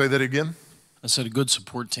that. Say that again. I said a good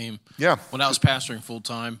support team. Yeah. When I was pastoring full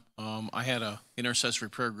time, I had a intercessory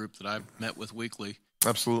prayer group that I met with weekly.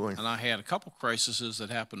 Absolutely. And I had a couple crises that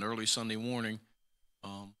happened early Sunday morning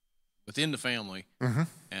within the family,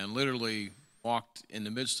 and literally walked in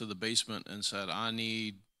the midst of the basement and said, I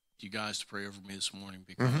need you guys to pray over me this morning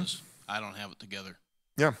because I don't have it together.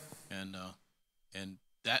 Yeah. And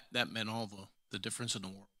that meant all the difference in the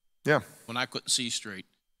world. Yeah. When I couldn't see straight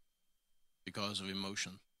because of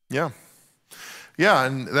emotion. Yeah. Yeah,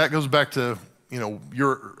 and that goes back to,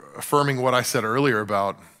 you're affirming what I said earlier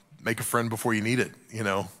about make a friend before you need it,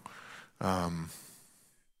 Yeah.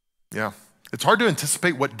 It's hard to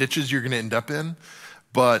anticipate what ditches you're going to end up in,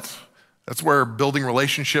 but that's where building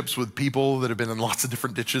relationships with people that have been in lots of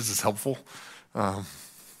different ditches is helpful.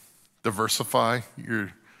 Diversify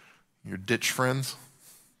your ditch friends.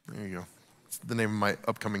 There you go. It's the name of my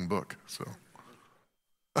upcoming book. So,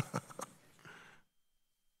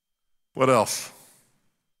 what else?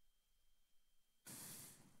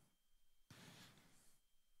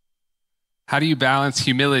 How do you balance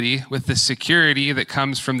humility with the security that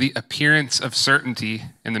comes from the appearance of certainty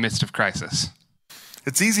in the midst of crisis?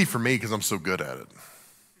 It's easy for me because I'm so good at it.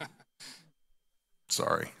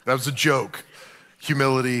 Sorry, that was a joke.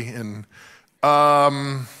 Humility and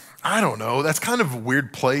I don't know. That's kind of a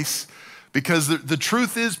weird place because the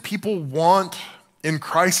truth is people want, in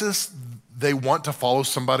crisis, they want to follow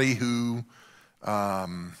somebody who's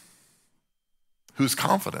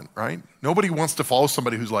confident, right? Nobody wants to follow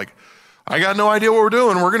somebody who's like, I got no idea what we're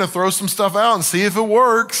doing. We're going to throw some stuff out and see if it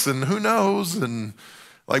works, and who knows? And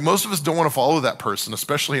like most of us don't want to follow that person,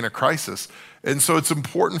 especially in a crisis. And so it's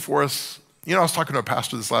important for us. I was talking to a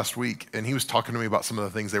pastor this last week, and he was talking to me about some of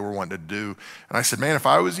the things they were wanting to do. And I said, man, if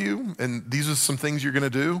I was you, and these are some things you're going to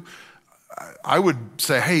do, I would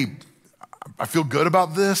say, hey, I feel good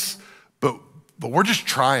about this, but we're just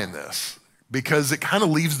trying this. Because it kind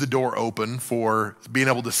of leaves the door open for being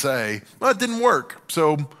able to say, well, it didn't work,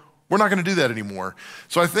 so we're not going to do that anymore.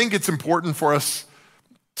 So I think it's important for us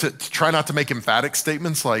to try not to make emphatic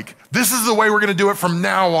statements like, this is the way we're going to do it from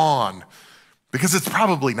now on, because it's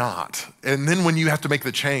probably not. And then when you have to make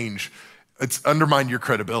the change, it's undermined your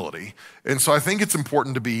credibility. And so I think it's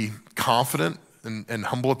important to be confident and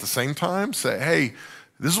humble at the same time. Say, hey,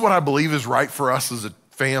 this is what I believe is right for us as a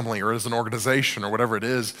family or as an organization or whatever it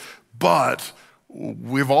is, but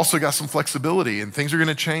we've also got some flexibility and things are going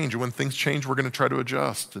to change. And when things change, we're going to try to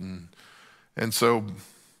adjust. And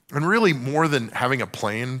really more than having a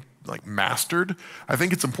plan like mastered, I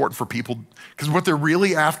think it's important for people, because what they're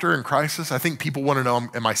really after in crisis, I think people want to know,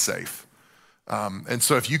 am I safe? And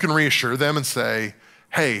so if you can reassure them and say,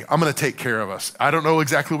 hey, I'm going to take care of us. I don't know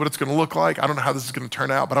exactly what it's going to look like. I don't know how this is going to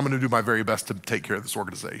turn out, but I'm going to do my very best to take care of this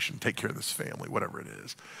organization, take care of this family, whatever it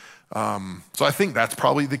is. So I think that's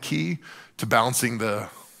probably the key to balancing the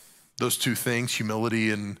those two things,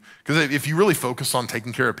 humility and, because if you really focus on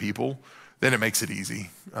taking care of people, then it makes it easy.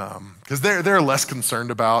 Because they're less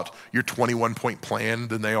concerned about your 21-point plan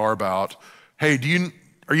than they are about, hey,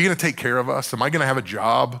 are you going to take care of us? Am I going to have a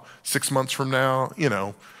job 6 months from now?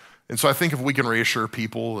 And so I think if we can reassure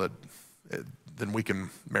people that, then we can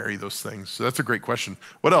marry those things. So that's a great question.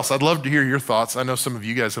 What else? I'd love to hear your thoughts. I know some of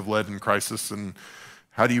you guys have led in crisis, and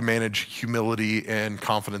how do you manage humility and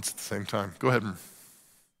confidence at the same time? Go ahead.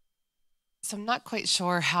 So I'm not quite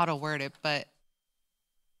sure how to word it, but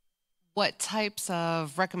what types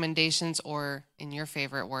of recommendations, or in your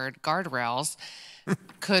favorite word, guardrails,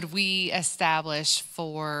 could we establish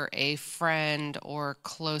for a friend or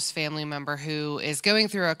close family member who is going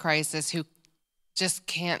through a crisis, who just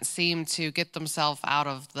can't seem to get themselves out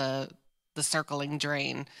of the circling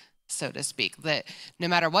drain, so to speak, that no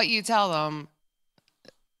matter what you tell them,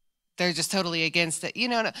 they're just totally against it.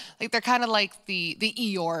 Like they're kind of like the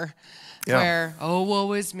Eeyore, where, oh,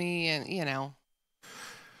 woe is me, and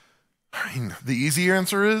I mean, the easy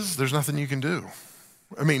answer is there's nothing you can do.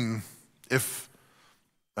 I mean, if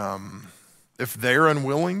they're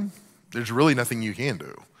unwilling, there's really nothing you can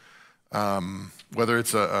do. Whether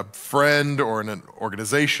it's a friend or an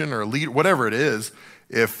organization or a leader, whatever it is,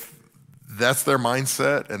 if that's their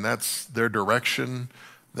mindset and that's their direction,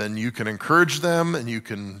 then you can encourage them, and you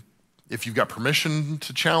can, if you've got permission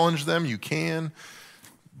to challenge them, you can.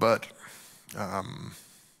 But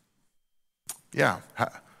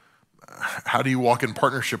how do you walk in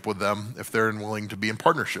partnership with them if they're unwilling to be in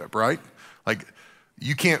partnership, right? Like,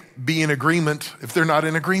 you can't be in agreement if they're not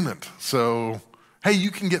in agreement. So, hey,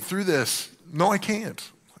 you can get through this. No, I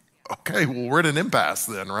can't. Okay, well, we're at an impasse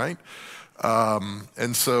then, right?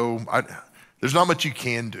 And so there's not much you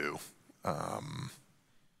can do. Sorry,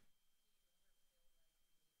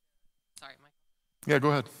 Michael. Yeah, go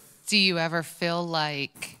ahead. Do you ever feel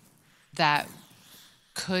like that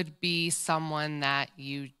could be someone that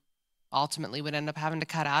you ultimately would end up having to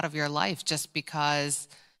cut out of your life just because?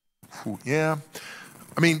 Yeah.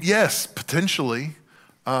 I mean, yes, potentially.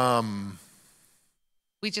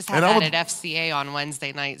 We just had that at FCA on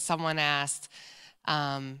Wednesday night. Someone asked,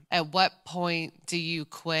 at what point do you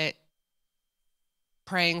quit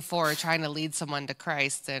praying for or trying to lead someone to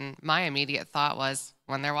Christ? And my immediate thought was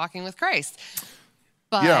when they're walking with Christ.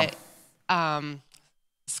 But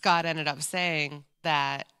Scott ended up saying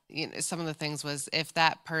that some of the things was if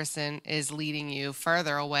that person is leading you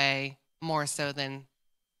further away more so than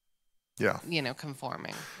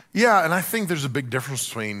conforming. Yeah, and I think there's a big difference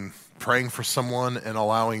between praying for someone and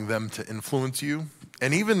allowing them to influence you.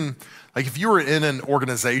 And even like if you were in an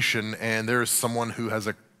organization and there's someone who has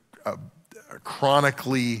a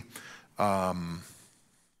chronically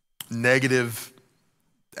negative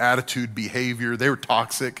attitude, behavior, they were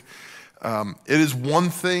toxic, it is one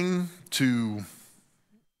thing to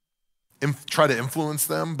try to influence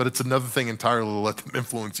them, but it's another thing entirely to let them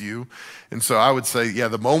influence you. And so I would say,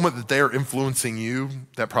 the moment that they're influencing you,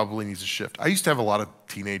 that probably needs to shift. I used to have a lot of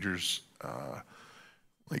teenagers,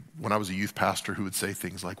 like when I was a youth pastor, who would say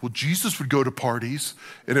things like, well, Jesus would go to parties.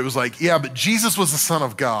 And it was like, yeah, but Jesus was the Son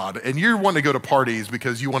of God. And you're wanting to go to parties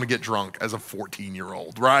because you want to get drunk as a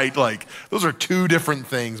 14-year-old, right? Like, those are two different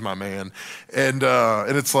things, my man. And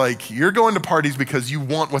it's like, you're going to parties because you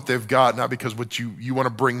want what they've got, not because you want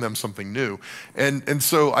to bring them something new. And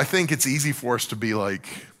so I think it's easy for us to be like,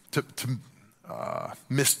 to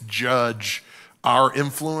misjudge our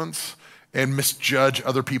influence and misjudge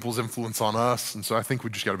other people's influence on us. And so I think we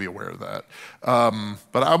just got to be aware of that.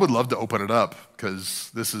 But I would love to open it up because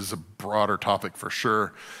this is a broader topic for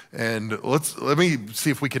sure. And let me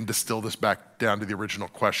see if we can distill this back down to the original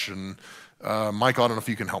question. Michael, I don't know if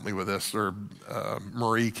you can help me with this, or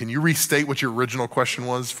Marie, can you restate what your original question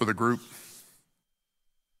was for the group?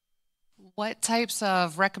 What types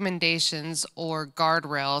of recommendations or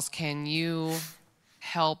guardrails can you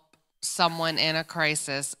help someone in a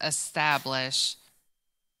crisis establish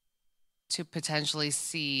to potentially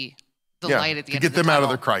see the light at the end of the tunnel? To get them out of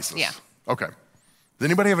their crisis. Yeah. Okay. Does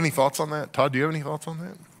anybody have any thoughts on that? Todd, do you have any thoughts on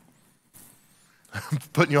that? I'm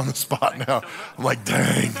putting you on the spot now. I'm like,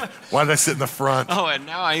 dang, why did I sit in the front? Oh, and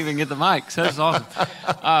now I even get the mic. So that's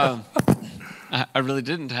awesome. I really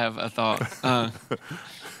didn't have a thought.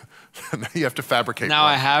 Now you have to fabricate Now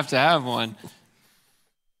one. I have to have one.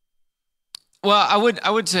 Well, I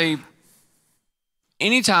would say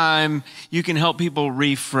anytime you can help people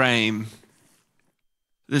reframe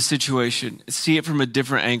the situation, see it from a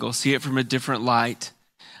different angle, see it from a different light,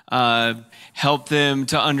 help them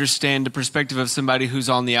to understand the perspective of somebody who's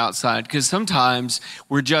on the outside. Because sometimes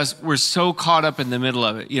we're so caught up in the middle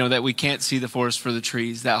of it, that we can't see the forest for the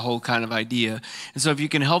trees, that whole kind of idea. And so if you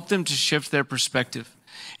can help them to shift their perspective,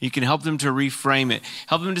 you can help them to reframe it,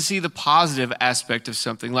 help them to see the positive aspect of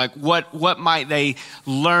something. Like what might they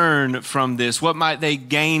learn from this? What might they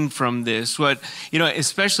gain from this?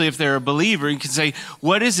 Especially if they're a believer, you can say,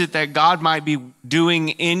 what is it that God might be doing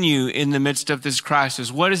in you in the midst of this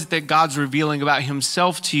crisis? What is it that God's revealing about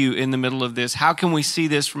himself to you in the middle of this? How can we see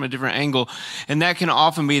this from a different angle? And that can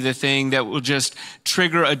often be the thing that will just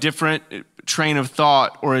trigger a different train of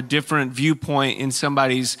thought or a different viewpoint in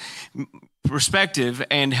somebody's perspective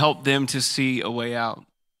and help them to see a way out.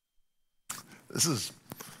 This is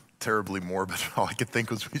terribly morbid. All I could think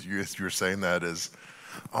was as you were saying that is,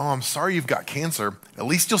 oh, I'm sorry you've got cancer. At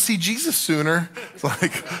least you'll see Jesus sooner. It's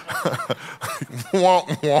like, wah,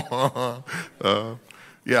 wah.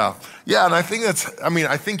 Yeah. And I think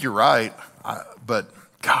I think you're right. But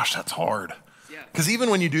gosh, that's hard. Because even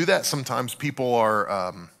when you do that, sometimes people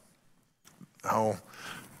are,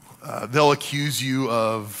 they'll accuse you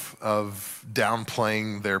of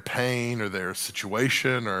downplaying their pain or their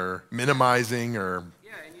situation or minimizing or...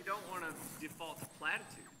 Yeah, and you don't want to default to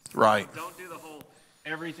platitudes. Right. Don't do the whole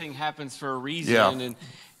everything happens for a reason. Yeah. And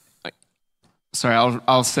sorry,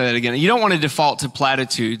 I'll say that again. You don't want to default to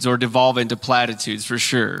platitudes or devolve into platitudes for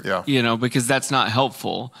sure. Yeah. Because that's not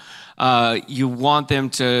helpful. You want them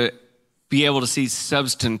to be able to see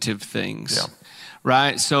substantive things. Yeah.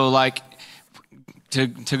 Right? So like, to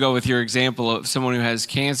go with your example of someone who has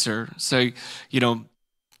cancer, so,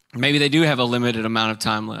 maybe they do have a limited amount of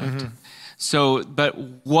time left. Mm-hmm. So, but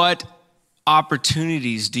what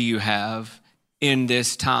opportunities do you have in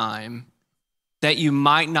this time that you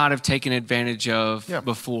might not have taken advantage of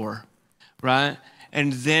before, right?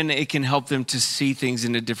 And then it can help them to see things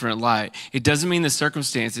in a different light. It doesn't mean the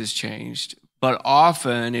circumstances changed, but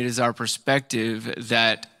often it is our perspective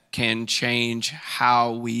that can change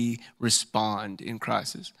how we respond in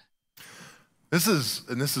crisis. This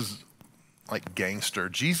is like gangster.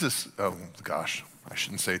 Jesus, oh gosh, I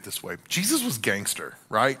shouldn't say it this way. Jesus was gangster,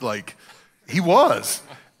 right? Like he was.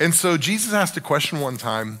 And so Jesus asked a question one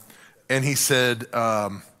time and he said,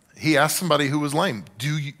 he asked somebody who was lame,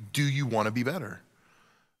 do you want to be better?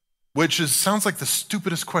 Which sounds like the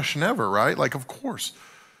stupidest question ever, right? Like, of course.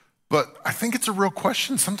 But I think it's a real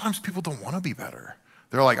question. Sometimes people don't want to be better.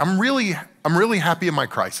 They're like, I'm really happy in my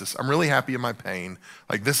crisis. I'm really happy in my pain.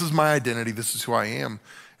 Like, this is my identity. This is who I am.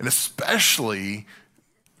 And especially,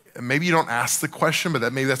 maybe you don't ask the question, but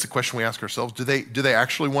maybe that's the question we ask ourselves. Do they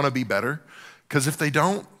actually want to be better? Because if they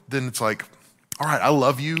don't, then it's like, all right, I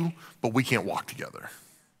love you, but we can't walk together.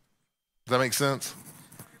 Does that make sense?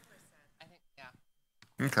 100%. I think,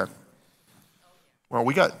 yeah. Okay. Well,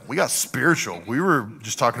 we got spiritual. We were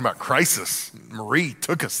just talking about crisis. Marie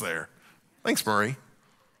took us there. Thanks, Marie.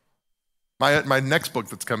 My next book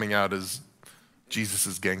that's coming out is Jesus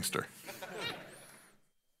is Gangster.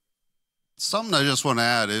 Something I just want to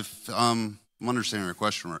add, if I'm understanding your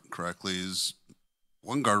question correctly, is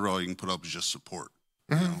one guardrail you can put up is just support.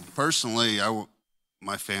 Mm-hmm. Personally,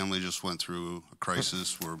 my family just went through a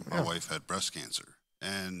crisis where my wife had breast cancer,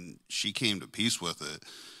 and she came to peace with it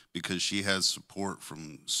because she has support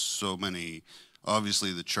from so many,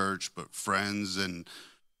 obviously the church, but friends and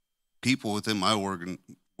people within my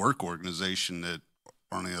work organization that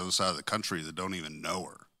are on the other side of the country that don't even know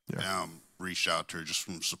her. Yeah. Reached out to her just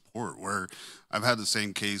from support, where I've had the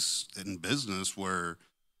same case in business where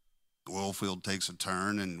the oil field takes a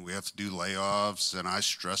turn and we have to do layoffs, and I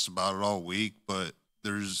stress about it all week, but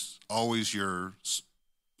there's always your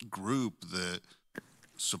group that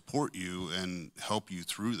support you and help you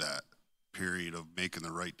through that period of making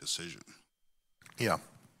the right decision. Yeah.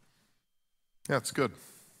 Yeah, it's good.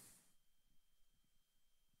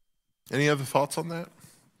 Any other thoughts on that?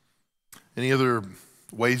 Any other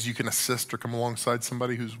ways you can assist or come alongside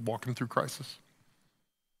somebody who's walking through crisis?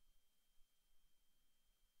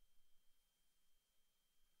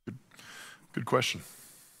 Good question.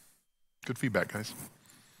 Good feedback, guys.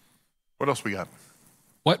 What else we got?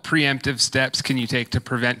 What preemptive steps can you take to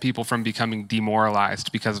prevent people from becoming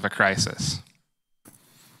demoralized because of a crisis?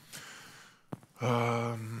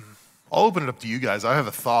 I'll open it up to you guys. I have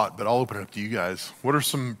a thought, but I'll open it up to you guys. What are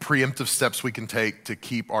some preemptive steps we can take to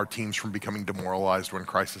keep our teams from becoming demoralized when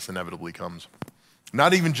crisis inevitably comes?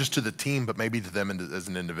 Not even just to the team, but maybe to them as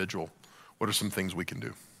an individual. What are some things we can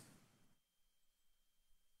do?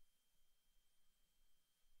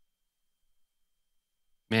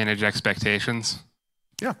 Manage expectations.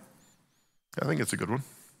 Yeah, I think it's a good one.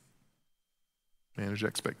 Manage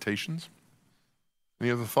expectations. Any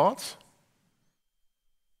other thoughts?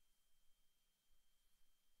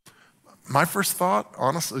 My first thought,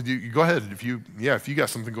 honestly, you go ahead. If you got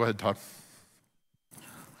something, go ahead, Todd.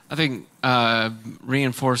 I think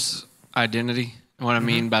reinforce identity. And what I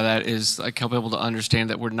mean by that is like help people to understand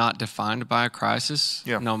that we're not defined by a crisis,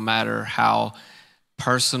 no matter how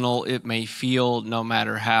personal it may feel, no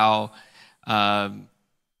matter how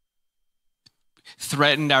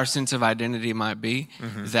threatened our sense of identity might be,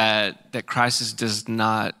 that crisis does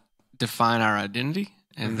not define our identity,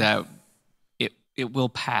 and that it will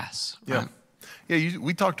pass. Yeah. Right?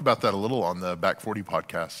 We talked about that a little on the Back 40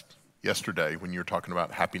 podcast yesterday when you were talking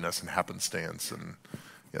about happiness and happenstance, and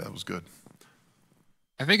that was good.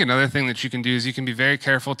 I think another thing that you can do is you can be very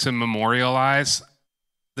careful to memorialize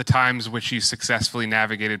the times which you successfully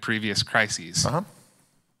navigated previous crises.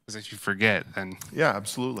 Because if you forget, then... Yeah,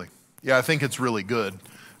 absolutely. Yeah, I think it's really good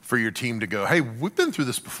for your team to go, hey, we've been through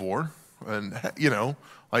this before. And,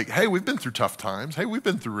 hey, we've been through tough times. Hey, we've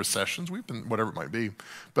been through recessions. We've been whatever it might be.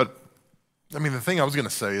 But, I mean, the thing I was going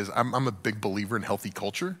to say is I'm a big believer in healthy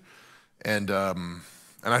culture. And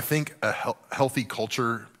I think a healthy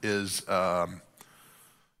culture is...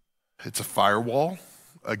 it's a firewall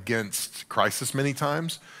against crisis many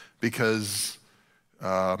times because,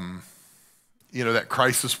 that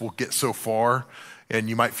crisis will get so far and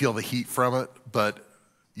you might feel the heat from it, but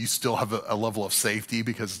you still have a level of safety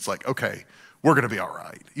because it's like, okay, we're going to be all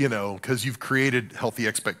right, because you've created healthy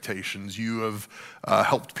expectations. You have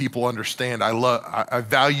helped people understand. I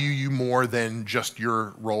value you more than just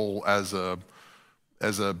your role as a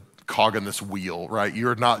cog in this wheel, right?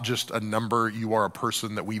 You're not just a number, you are a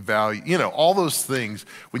person that we value. All those things.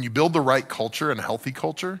 When you build the right culture and a healthy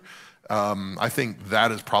culture, I think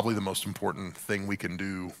that is probably the most important thing we can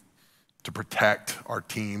do to protect our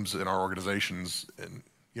teams and our organizations and,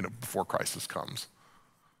 before crisis comes.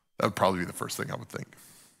 That would probably be the first thing I would think.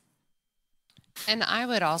 And I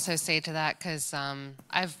would also say to that, because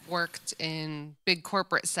I've worked in big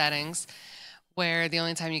corporate settings where the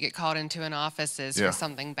only time you get called into an office is for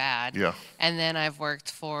something bad. Yeah. And then I've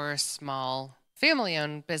worked for small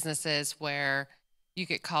family-owned businesses where you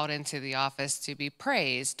get called into the office to be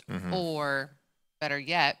praised, or better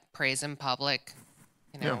yet, praise in public,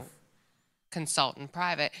 consult in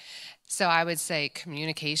private. So I would say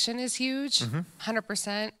communication is huge,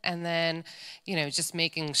 100%. And then, just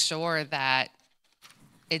making sure that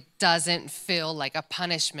it doesn't feel like a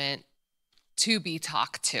punishment to be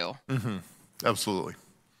talked to. Absolutely.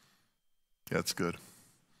 Yeah, that's good.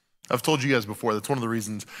 I've told you guys before, that's one of the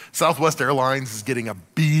reasons Southwest Airlines is getting a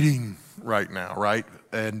beating right now, right?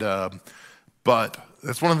 And but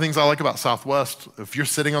that's one of the things I like about Southwest. If you're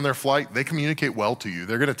sitting on their flight, they communicate well to you.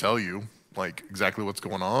 They're going to tell you like exactly what's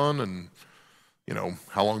going on and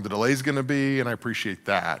how long the delay is going to be, and I appreciate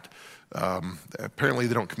that. Apparently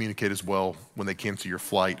they don't communicate as well when they cancel your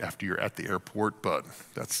flight after you're at the airport, but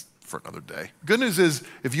that's for another day. Good news is,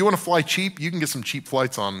 if you want to fly cheap, you can get some cheap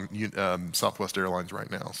flights on Southwest Airlines right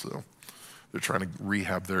now. So they're trying to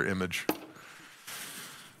rehab their image.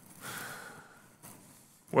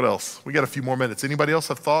 What else? We got a few more minutes. Anybody else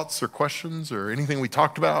have thoughts or questions or anything we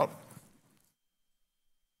talked about?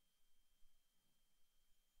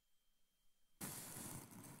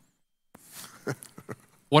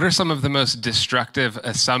 What are some of the most destructive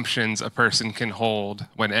assumptions a person can hold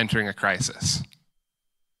when entering a crisis?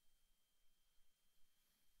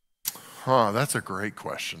 That's a great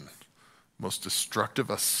question. Most destructive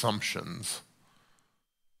assumptions.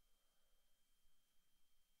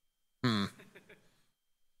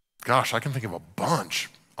 Gosh, I can think of a bunch,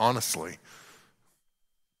 honestly.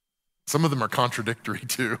 Some of them are contradictory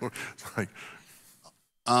too. It's like,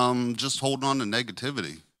 just holding on to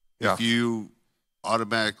negativity. Yeah. If you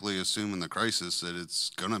automatically assume in the crisis that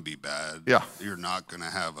it's gonna be bad, you're not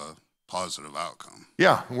gonna have a positive outcome.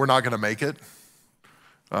 Yeah, we're not gonna make it.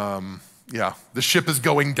 The ship is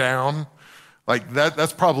going down. Like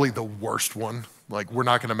that's probably the worst one. Like, we're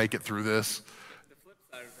not gonna make it through this. The flip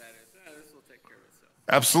side of that is, this will take care of itself.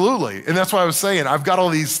 Absolutely. And that's why I was saying, I've got all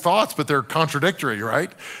these thoughts, but they're contradictory,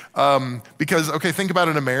 right? Because, okay, think about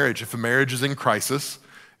it in a marriage. If a marriage is in crisis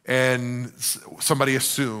and somebody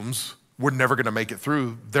assumes we're never going to make it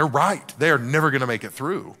through, they're right. They are never going to make it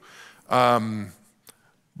through.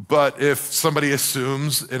 But if somebody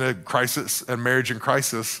assumes in a crisis, a marriage in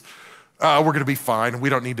crisis, we're going to be fine, we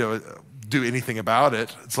don't need to do anything about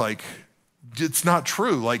it, it's like, it's not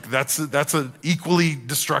true. Like, that's an equally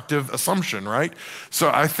destructive assumption, right?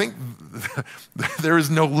 So I think there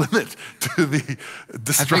is no limit to the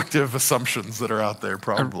destructive assumptions that are out there,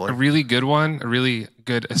 probably. A really good one, a really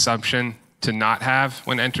good assumption to not have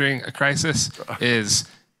when entering a crisis is,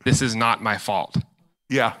 this is not my fault.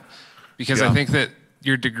 Yeah. Because I think that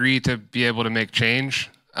your degree to be able to make change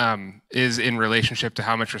is in relationship to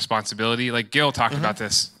how much responsibility. Like Gil talked about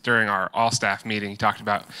this during our all staff meeting. He talked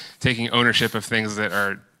about taking ownership of things that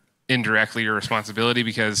are indirectly your responsibility,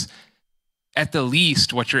 because at the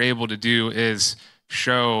least what you're able to do is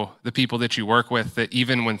show the people that you work with that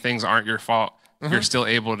even when things aren't your fault, you're still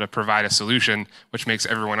able to provide a solution, which makes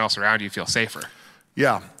everyone else around you feel safer.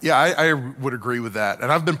 Yeah, I would agree with that.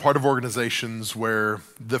 And I've been part of organizations where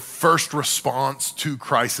the first response to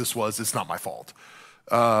crisis was, it's not my fault.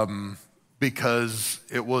 Because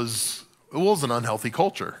it was an unhealthy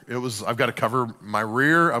culture. It was, I've got to cover my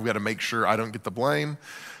rear. I've got to make sure I don't get the blame.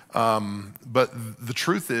 But the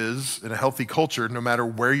truth is, in a healthy culture, no matter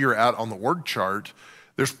where you're at on the org chart,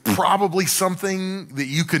 there's probably something that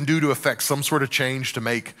you can do to affect some sort of change to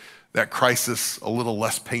make that crisis a little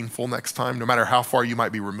less painful next time, no matter how far you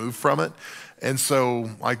might be removed from it. And so,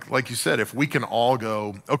 like you said, if we can all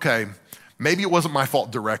go, okay, maybe it wasn't my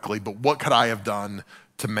fault directly, but what could I have done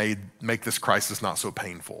to make this crisis not so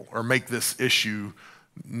painful, or make this issue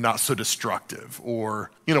not so destructive?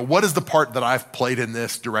 Or, what is the part that I've played in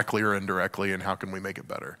this directly or indirectly, and how can we make it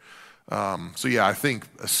better? So yeah, I think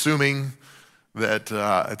assuming that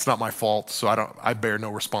it's not my fault, so I bear no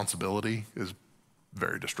responsibility, is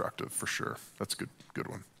very destructive for sure. That's a good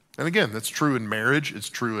one. And again, that's true in marriage. It's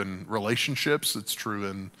true in relationships. It's true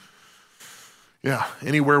in,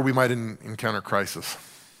 anywhere we might encounter crisis.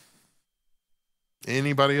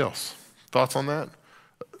 Anybody else? Thoughts on that?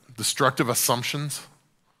 Destructive assumptions.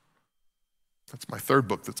 That's my third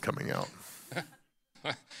book that's coming out.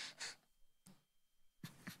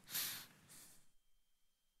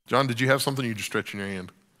 John, did you have something? You just stretching your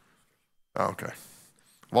hand? Oh, okay.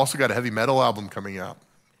 I've also got a heavy metal album coming out.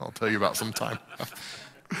 I'll tell you about sometime.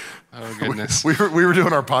 Oh, goodness. We were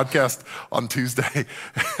doing our podcast on Tuesday,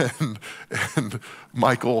 and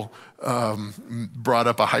Michael brought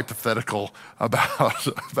up a hypothetical about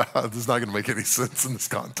this is not going to make any sense in this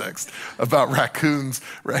context, about raccoons.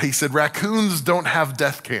 He said, raccoons don't have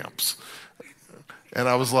death camps. And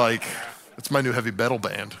I was like, it's my new heavy metal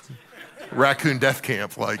band. Raccoon Death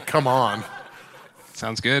Camp. Like, come on.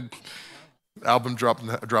 Sounds good. Album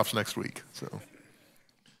drops next week.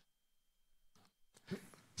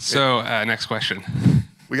 So next question.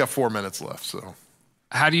 We got 4 minutes left. So,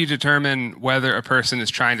 how do you determine whether a person is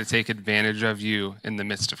trying to take advantage of you in the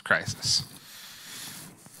midst of crisis?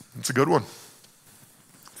 That's a good one.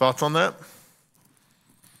 Thoughts on that?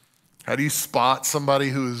 How do you spot somebody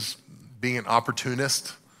who's being an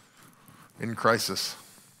opportunist in crisis?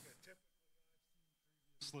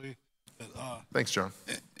 Thanks, John.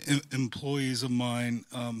 Employees of mine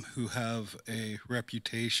who have a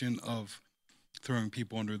reputation of throwing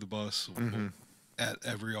people under the bus at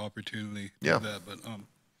every opportunity. Yeah. That. But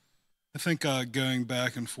I think going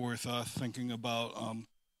back and forth, thinking about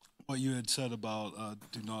what you had said about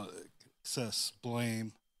do not access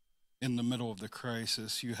blame in the middle of the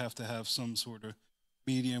crisis. You have to have some sort of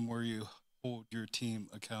medium where you hold your team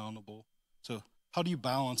accountable. So how do you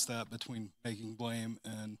balance that between making blame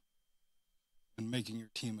and making your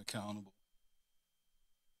team accountable?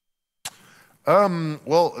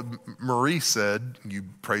 Well, Marie said you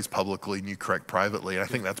praise publicly and you correct privately, and I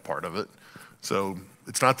think that's part of it. So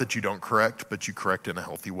it's not that you don't correct, but you correct in a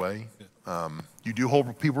healthy way. You do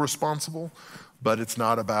hold people responsible, but it's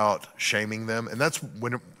not about shaming them. And that's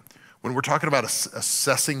when we're talking about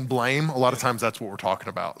assessing blame, a lot of times that's what we're talking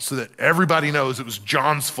about, so that everybody knows it was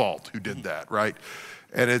John's fault who did that, right?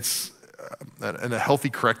 And it's in a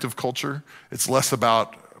healthy corrective culture, it's less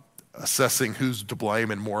about assessing who's to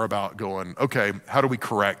blame and more about going, okay, how do we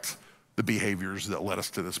correct the behaviors that led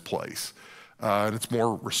us to this place? And it's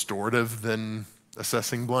more restorative than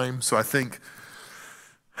assessing blame. So I think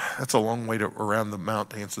that's a long way around the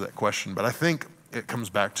mount to answer that question. But I think it comes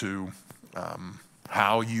back to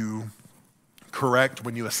how you correct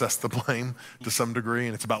when you assess the blame to some degree.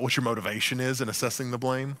 And it's about what your motivation is in assessing the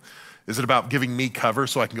blame. Is it about giving me cover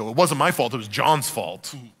so I can go, it wasn't my fault, it was John's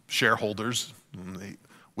fault? Shareholders,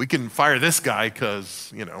 we can fire this guy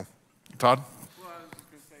because, Todd?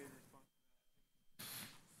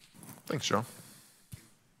 Thanks, John.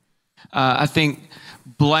 I think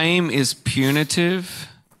blame is punitive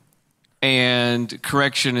and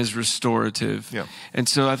correction is restorative. Yeah. And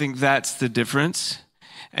so I think that's the difference.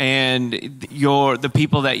 and the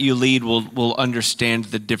people that you lead will understand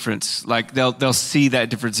the difference. Like they'll see that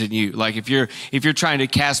difference in you. Like if you're trying to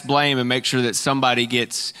cast blame and make sure that somebody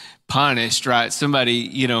gets punished, right?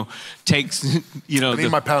 Somebody, takes, I need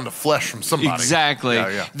my pound of flesh from somebody. Exactly.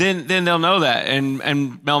 Yeah. Then they'll know that.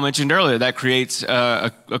 And Mel mentioned earlier, that creates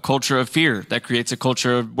a culture of fear. That creates a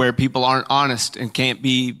culture of where people aren't honest and can't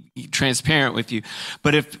be transparent with you.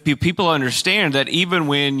 But if people understand that even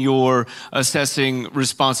when you're assessing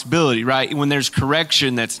responsibility, right, when there's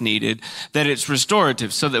correction that's needed, that it's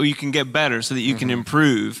restorative so that you can get better, so that you can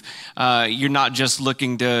improve. You're not just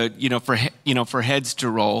looking to, for heads to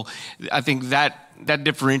roll. I think that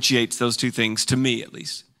differentiates those two things, to me at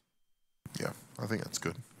least. Yeah, I think that's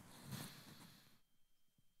good.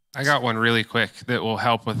 I got one really quick that will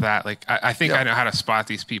help with that. Like, I think I know how to spot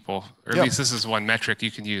these people, or at least this is one metric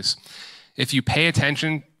you can use. If you pay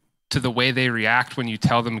attention to the way they react when you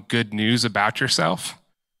tell them good news about yourself,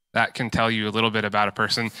 that can tell you a little bit about a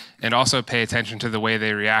person. And also pay attention to the way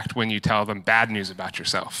they react when you tell them bad news about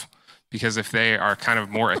yourself. Because if they are kind of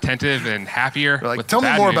more attentive and happier, Like, with tell the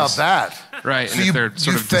me bad more news, about that. right? So And if they're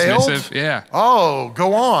sort you of failed? dismissive, yeah. Oh,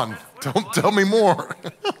 go on. Don't tell me more.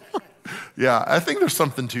 Yeah, I think there's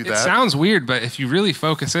something to It that. sounds weird, but if you really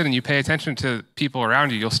focus in and you pay attention to people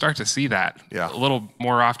around you, you'll start to see that a little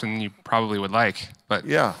more often than you probably would like. But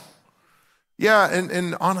Yeah,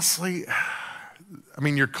 and honestly, I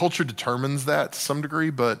mean, your culture determines that to some degree,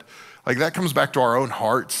 but like that comes back to our own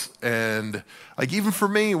hearts. And like even for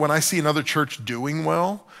me, when I see another church doing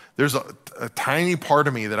well, there's a tiny part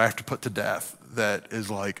of me that I have to put to death that is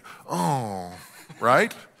like, oh,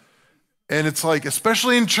 right? And it's like,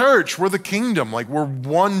 especially in church, we're the kingdom, like we're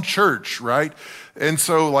one church, right? And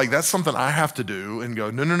so like that's something I have to do and go,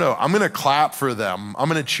 no, I'm gonna clap for them. I'm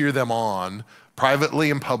gonna cheer them on privately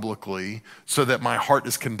and publicly so that my heart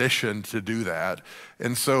is conditioned to do that.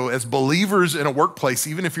 And so as believers in a workplace,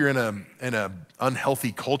 even if you're in a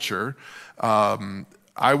unhealthy culture,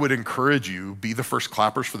 I would encourage you, be the first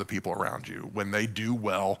clappers for the people around you. When they do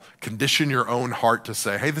well, condition your own heart to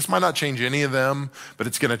say, hey, this might not change any of them, but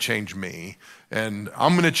it's gonna change me. And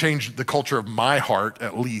I'm gonna change the culture of my heart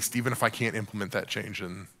at least, even if I can't implement that change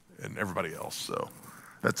in everybody else. So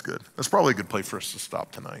that's good. That's probably a good place for us to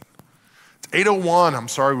stop tonight. It's 8:01, I'm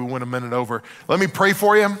sorry we went a minute over. Let me pray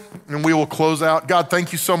for you and we will close out. God,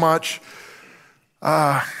 thank you so much.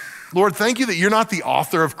 Lord, thank you that you're not the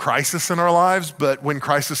author of crisis in our lives, but when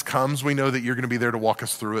crisis comes, we know that you're gonna be there to walk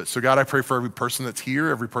us through it. So God, I pray for every person that's here,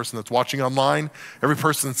 every person that's watching online, every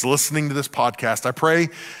person that's listening to this podcast. I pray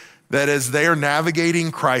that as they are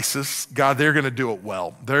navigating crisis, God, they're gonna do it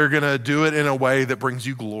well. They're gonna do it in a way that brings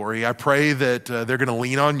you glory. I pray that they're gonna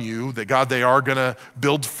lean on you, that God, they are gonna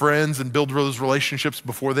build friends and build those relationships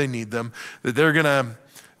before they need them, that they're gonna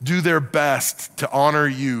do their best to honor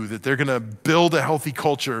you, that they're gonna build a healthy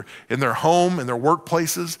culture in their home, in their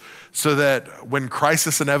workplaces, so that when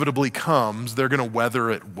crisis inevitably comes, they're gonna weather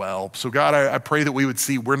it well. So God, I pray that we would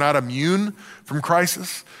see we're not immune from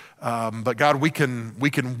crisis, but God, we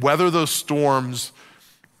can weather those storms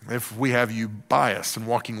if we have you by us and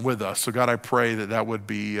walking with us. So God, I pray that would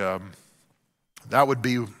be our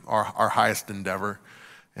highest endeavor.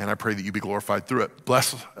 And I pray that you be glorified through it.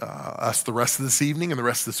 Bless us the rest of this evening and the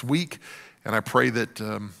rest of this week. And I pray that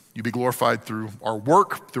you be glorified through our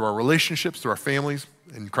work, through our relationships, through our families.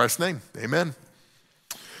 In Christ's name, amen.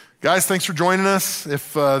 Guys, thanks for joining us.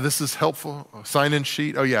 If this is helpful, sign-in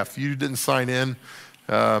sheet. Oh yeah, if you didn't sign in,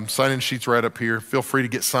 sign-in sheet's right up here. Feel free to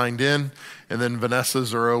get signed in. And then Vanessa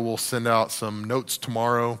Zuro will send out some notes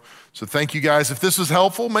tomorrow. So thank you guys. If this was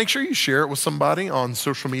helpful, make sure you share it with somebody on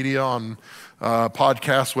social media, on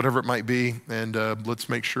podcasts, whatever it might be. And let's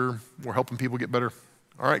make sure we're helping people get better.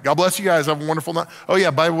 All right, God bless you guys. Have a wonderful night. Oh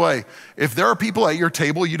yeah, by the way, if there are people at your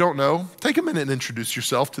table you don't know, take a minute and introduce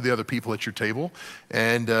yourself to the other people at your table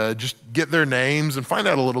and just get their names and find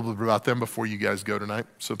out a little bit about them before you guys go tonight.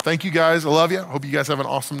 So thank you guys. I love you. I hope you guys have an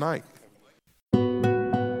awesome night.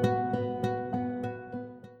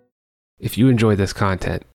 If you enjoy this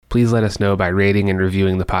content, please let us know by rating and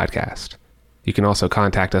reviewing the podcast. You can also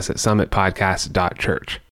contact us at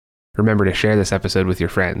summitpodcast.church. Remember to share this episode with your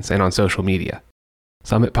friends and on social media.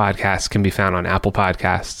 Summit Podcasts can be found on Apple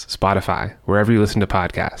Podcasts, Spotify, wherever you listen to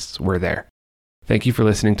podcasts, we're there. Thank you for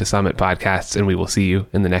listening to Summit Podcasts, and we will see you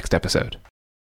in the next episode.